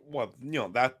 Well,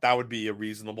 that would be a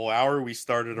reasonable hour. We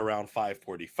started around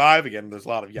 5:45. Again, there's a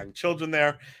lot of young children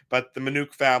there, but the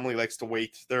Manouk family likes to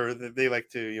wait. They like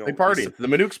to, they party. The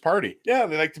Manouks party. Yeah,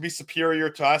 they like to be superior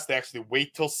to us. They actually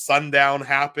wait till sundown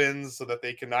happens so that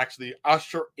they can actually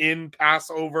usher in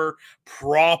Passover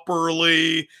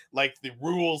properly, like the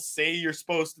rules say you're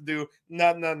supposed to do.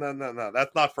 No.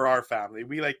 That's not for our family.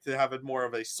 We like to have it more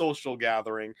of a social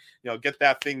gathering. Get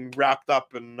that thing wrapped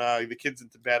up and the kids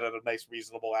into bed at a nice,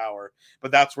 reasonable hour.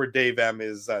 But that's where Dave M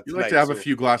is tonight. You like to have a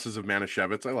few glasses of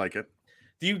Manischewitz. I like it.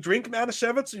 Do you drink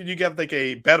Manischewitz, or do you get like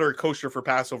a better kosher for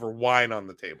Passover wine on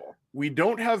the table? We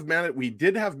don't have we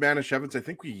did have Manischewitz. I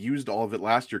think we used all of it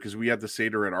last year because we had the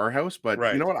Seder at our house. But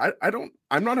You know what?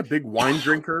 I'm not a big wine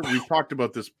drinker. We've talked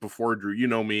about this before, Drew. You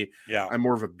know me. Yeah. I'm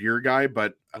more of a beer guy.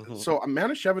 But so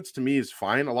Manischewitz to me is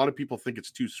fine. A lot of people think it's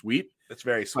too sweet. It's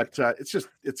very sweet. But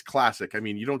it's classic. I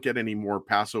mean, you don't get any more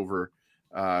Passover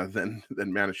than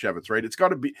Manischewitz, right? It's got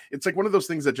to be. It's like one of those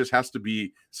things that just has to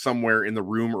be somewhere in the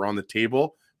room or on the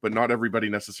table, but not everybody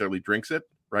necessarily drinks it,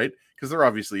 right? Because there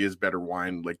obviously is better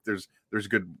wine. Like there's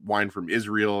good wine from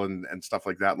Israel and stuff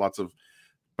like that.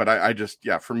 But I just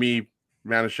for me,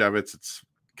 Manischewitz,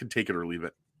 can take it or leave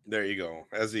it. There you go.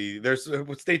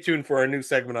 Stay tuned for our new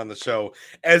segment on the show.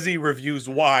 Ezzy reviews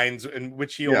wines, in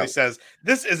which he only says,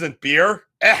 "This isn't beer."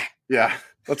 Yeah.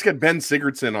 Let's get Ben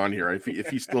Sigurdsson on here if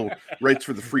he still writes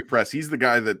for the Free Press. He's the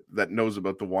guy that knows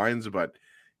about the wines. But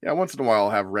yeah, once in a while I'll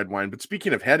have red wine. But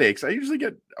speaking of headaches, I usually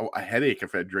get a headache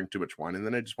if I drink too much wine, and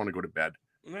then I just want to go to bed.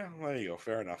 Yeah, there you go.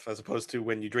 Fair enough. As opposed to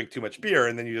when you drink too much beer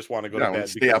and then you just want to go to bed,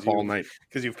 stay up all night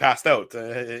because you've passed out,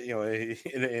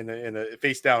 in a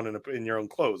face down in your own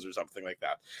clothes or something like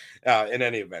that. In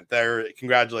any event,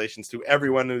 congratulations to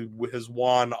everyone who has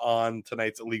won on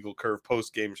tonight's Illegal Curve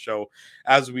post game show.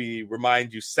 As we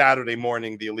remind you, Saturday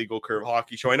morning, the Illegal Curve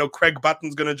hockey show. I know Craig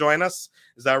Button's going to join us.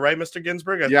 Is that right, Mr.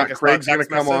 Ginsburg? Craig's going to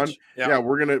come on. Yeah,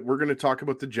 we're gonna talk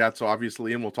about the Jets,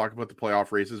 obviously, and we'll talk about the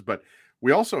playoff races. But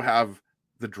we also have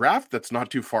the draft that's not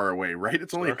too far away, right?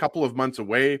 It's only a couple of months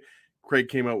away. Craig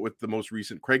came out with the most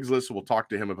recent Craigslist, so we'll talk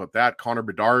to him about that. Connor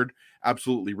Bedard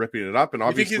absolutely ripping it up, and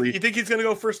obviously, you think he's going to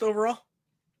go first overall?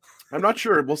 I'm not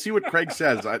sure. We'll see what Craig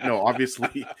says. No,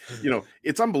 obviously,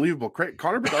 it's unbelievable.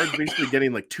 Connor Bedard's basically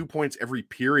getting like 2 points every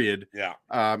period. Yeah.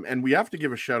 And we have to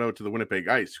give a shout out to the Winnipeg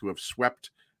Ice, who have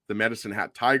swept the Medicine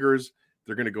Hat Tigers.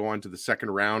 They're going to go on to the second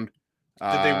round.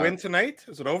 Did they win tonight?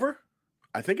 Is it over?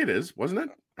 I think it is, wasn't it?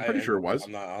 I'm pretty sure it was.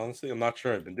 I'm not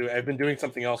sure. I've been doing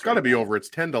something else. It's got to be over. It's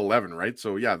 10-11, right?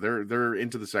 So yeah, they're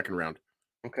into the second round.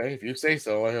 Okay, if you say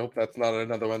so. I hope that's not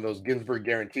another one of those Ginsburg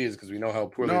guarantees, because we know how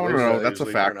poorly. No, that's a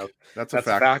fact. That's a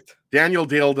fact. Daniel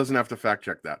Dale doesn't have to fact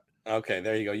check that. Okay,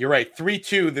 there you go. You're right.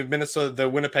 3-2. The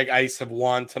Winnipeg Ice have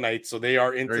won tonight, so they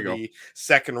are into the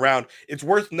second round. It's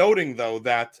worth noting though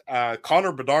that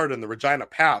Connor Bedard and the Regina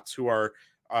Pats, who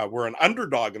were an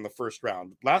underdog in the first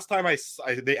round. Last time I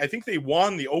think they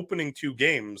won the opening two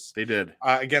games. They did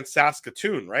against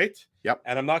Saskatoon, right? Yep.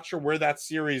 And I'm not sure where that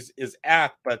series is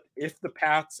at, but if the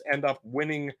Pats end up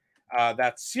winning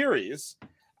that series,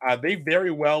 they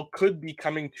very well could be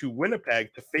coming to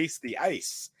Winnipeg to face the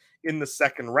Ice in the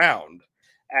second round.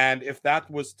 And if that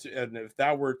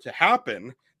were to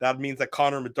happen, that means that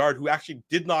Connor Bedard, who actually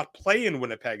did not play in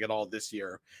Winnipeg at all this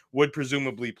year, would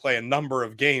presumably play a number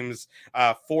of games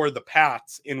for the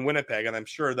Pats in Winnipeg. And I'm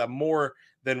sure that more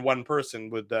than one person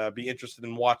would be interested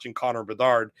in watching Connor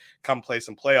Bedard come play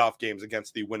some playoff games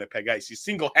against the Winnipeg Ice. He's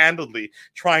single-handedly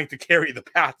trying to carry the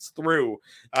Pats through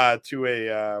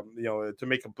to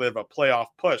make a bit of a playoff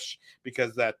push,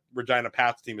 because that Regina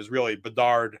Pats team is really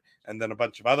Bedard and then a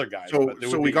bunch of other guys.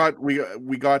 So we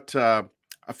got a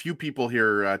few people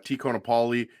here. T.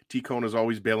 Conapoli. T. Cone is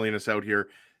always bailing us out here.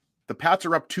 The Pats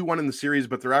are up 2-1 in the series,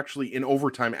 but they're actually in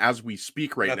overtime as we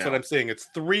speak now. That's what I'm saying. It's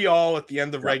 3-3 at the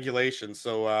end of regulation.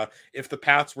 So if the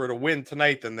Pats were to win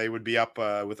tonight, then they would be up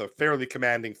with a fairly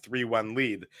commanding 3-1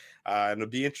 lead. And it'd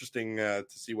be interesting to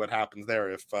see what happens there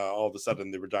if all of a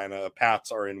sudden the Regina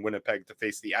Pats are in Winnipeg to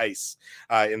face the Ice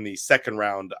in the second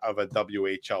round of a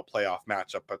WHL playoff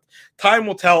matchup. But time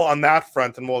will tell on that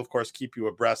front, and we'll, of course, keep you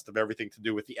abreast of everything to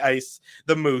do with the Ice,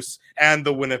 the Moose, and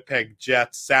the Winnipeg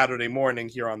Jets Saturday morning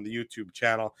here on the YouTube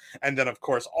channel. And then, of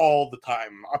course, all the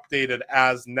time updated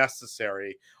as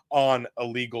necessary on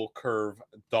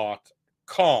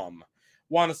illegalcurve.com.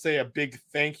 Want to say a big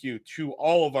thank you to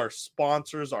all of our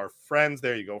sponsors, our friends.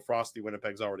 There you go. Frosty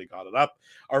Winnipeg's already got it up.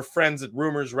 Our friends at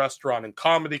Rumors Restaurant and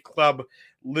Comedy Club,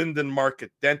 Linden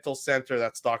Market Dental Center.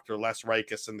 That's Dr. Les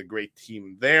Rikus and the great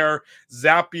team there.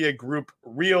 Zappia Group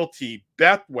Realty,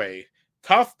 Betway,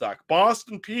 Tough Duck,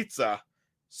 Boston Pizza,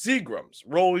 Seagram's,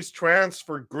 Rolly's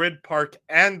Transfer, Grid Park,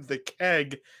 and The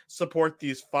Keg support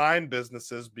these fine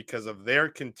businesses because of their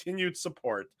continued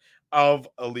support of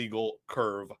Illegal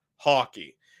Curve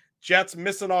Hockey. Jets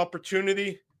miss an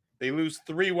opportunity. They lose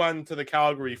 3-1 to the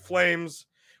Calgary Flames.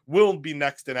 We'll be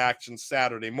next in action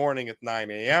Saturday morning at 9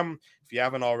 a.m. If you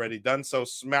haven't already done so,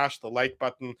 smash the like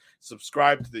button,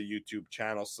 subscribe to the YouTube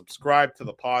channel, subscribe to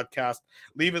the podcast,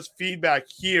 leave us feedback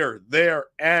here, there,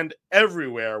 and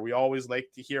everywhere. We always like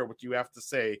to hear what you have to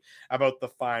say about the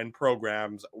fine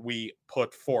programs we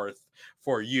put forth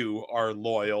for you, our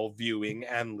loyal viewing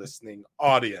and listening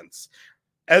audience.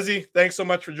 Ezzy, thanks so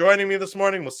much for joining me this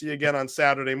morning. We'll see you again on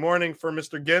Saturday morning. For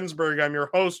Mr. Ginsburg, I'm your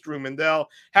host, Drew Mandel.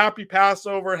 Happy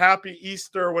Passover, happy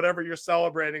Easter, whatever you're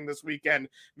celebrating this weekend.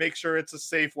 Make sure it's a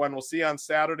safe one. We'll see you on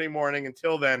Saturday morning.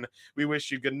 Until then, we wish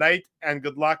you good night and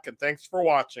good luck, and thanks for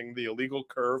watching the Illegal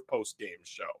Curve postgame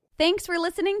show. Thanks for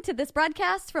listening to this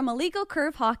broadcast from Illegal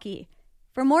Curve Hockey.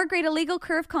 For more great Illegal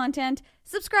Curve content,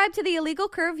 subscribe to the Illegal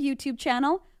Curve YouTube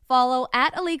channel, follow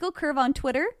at Illegal Curve on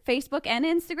Twitter, Facebook, and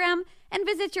Instagram, and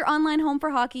visit your online home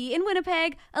for hockey in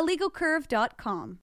Winnipeg, illegalcurve.com.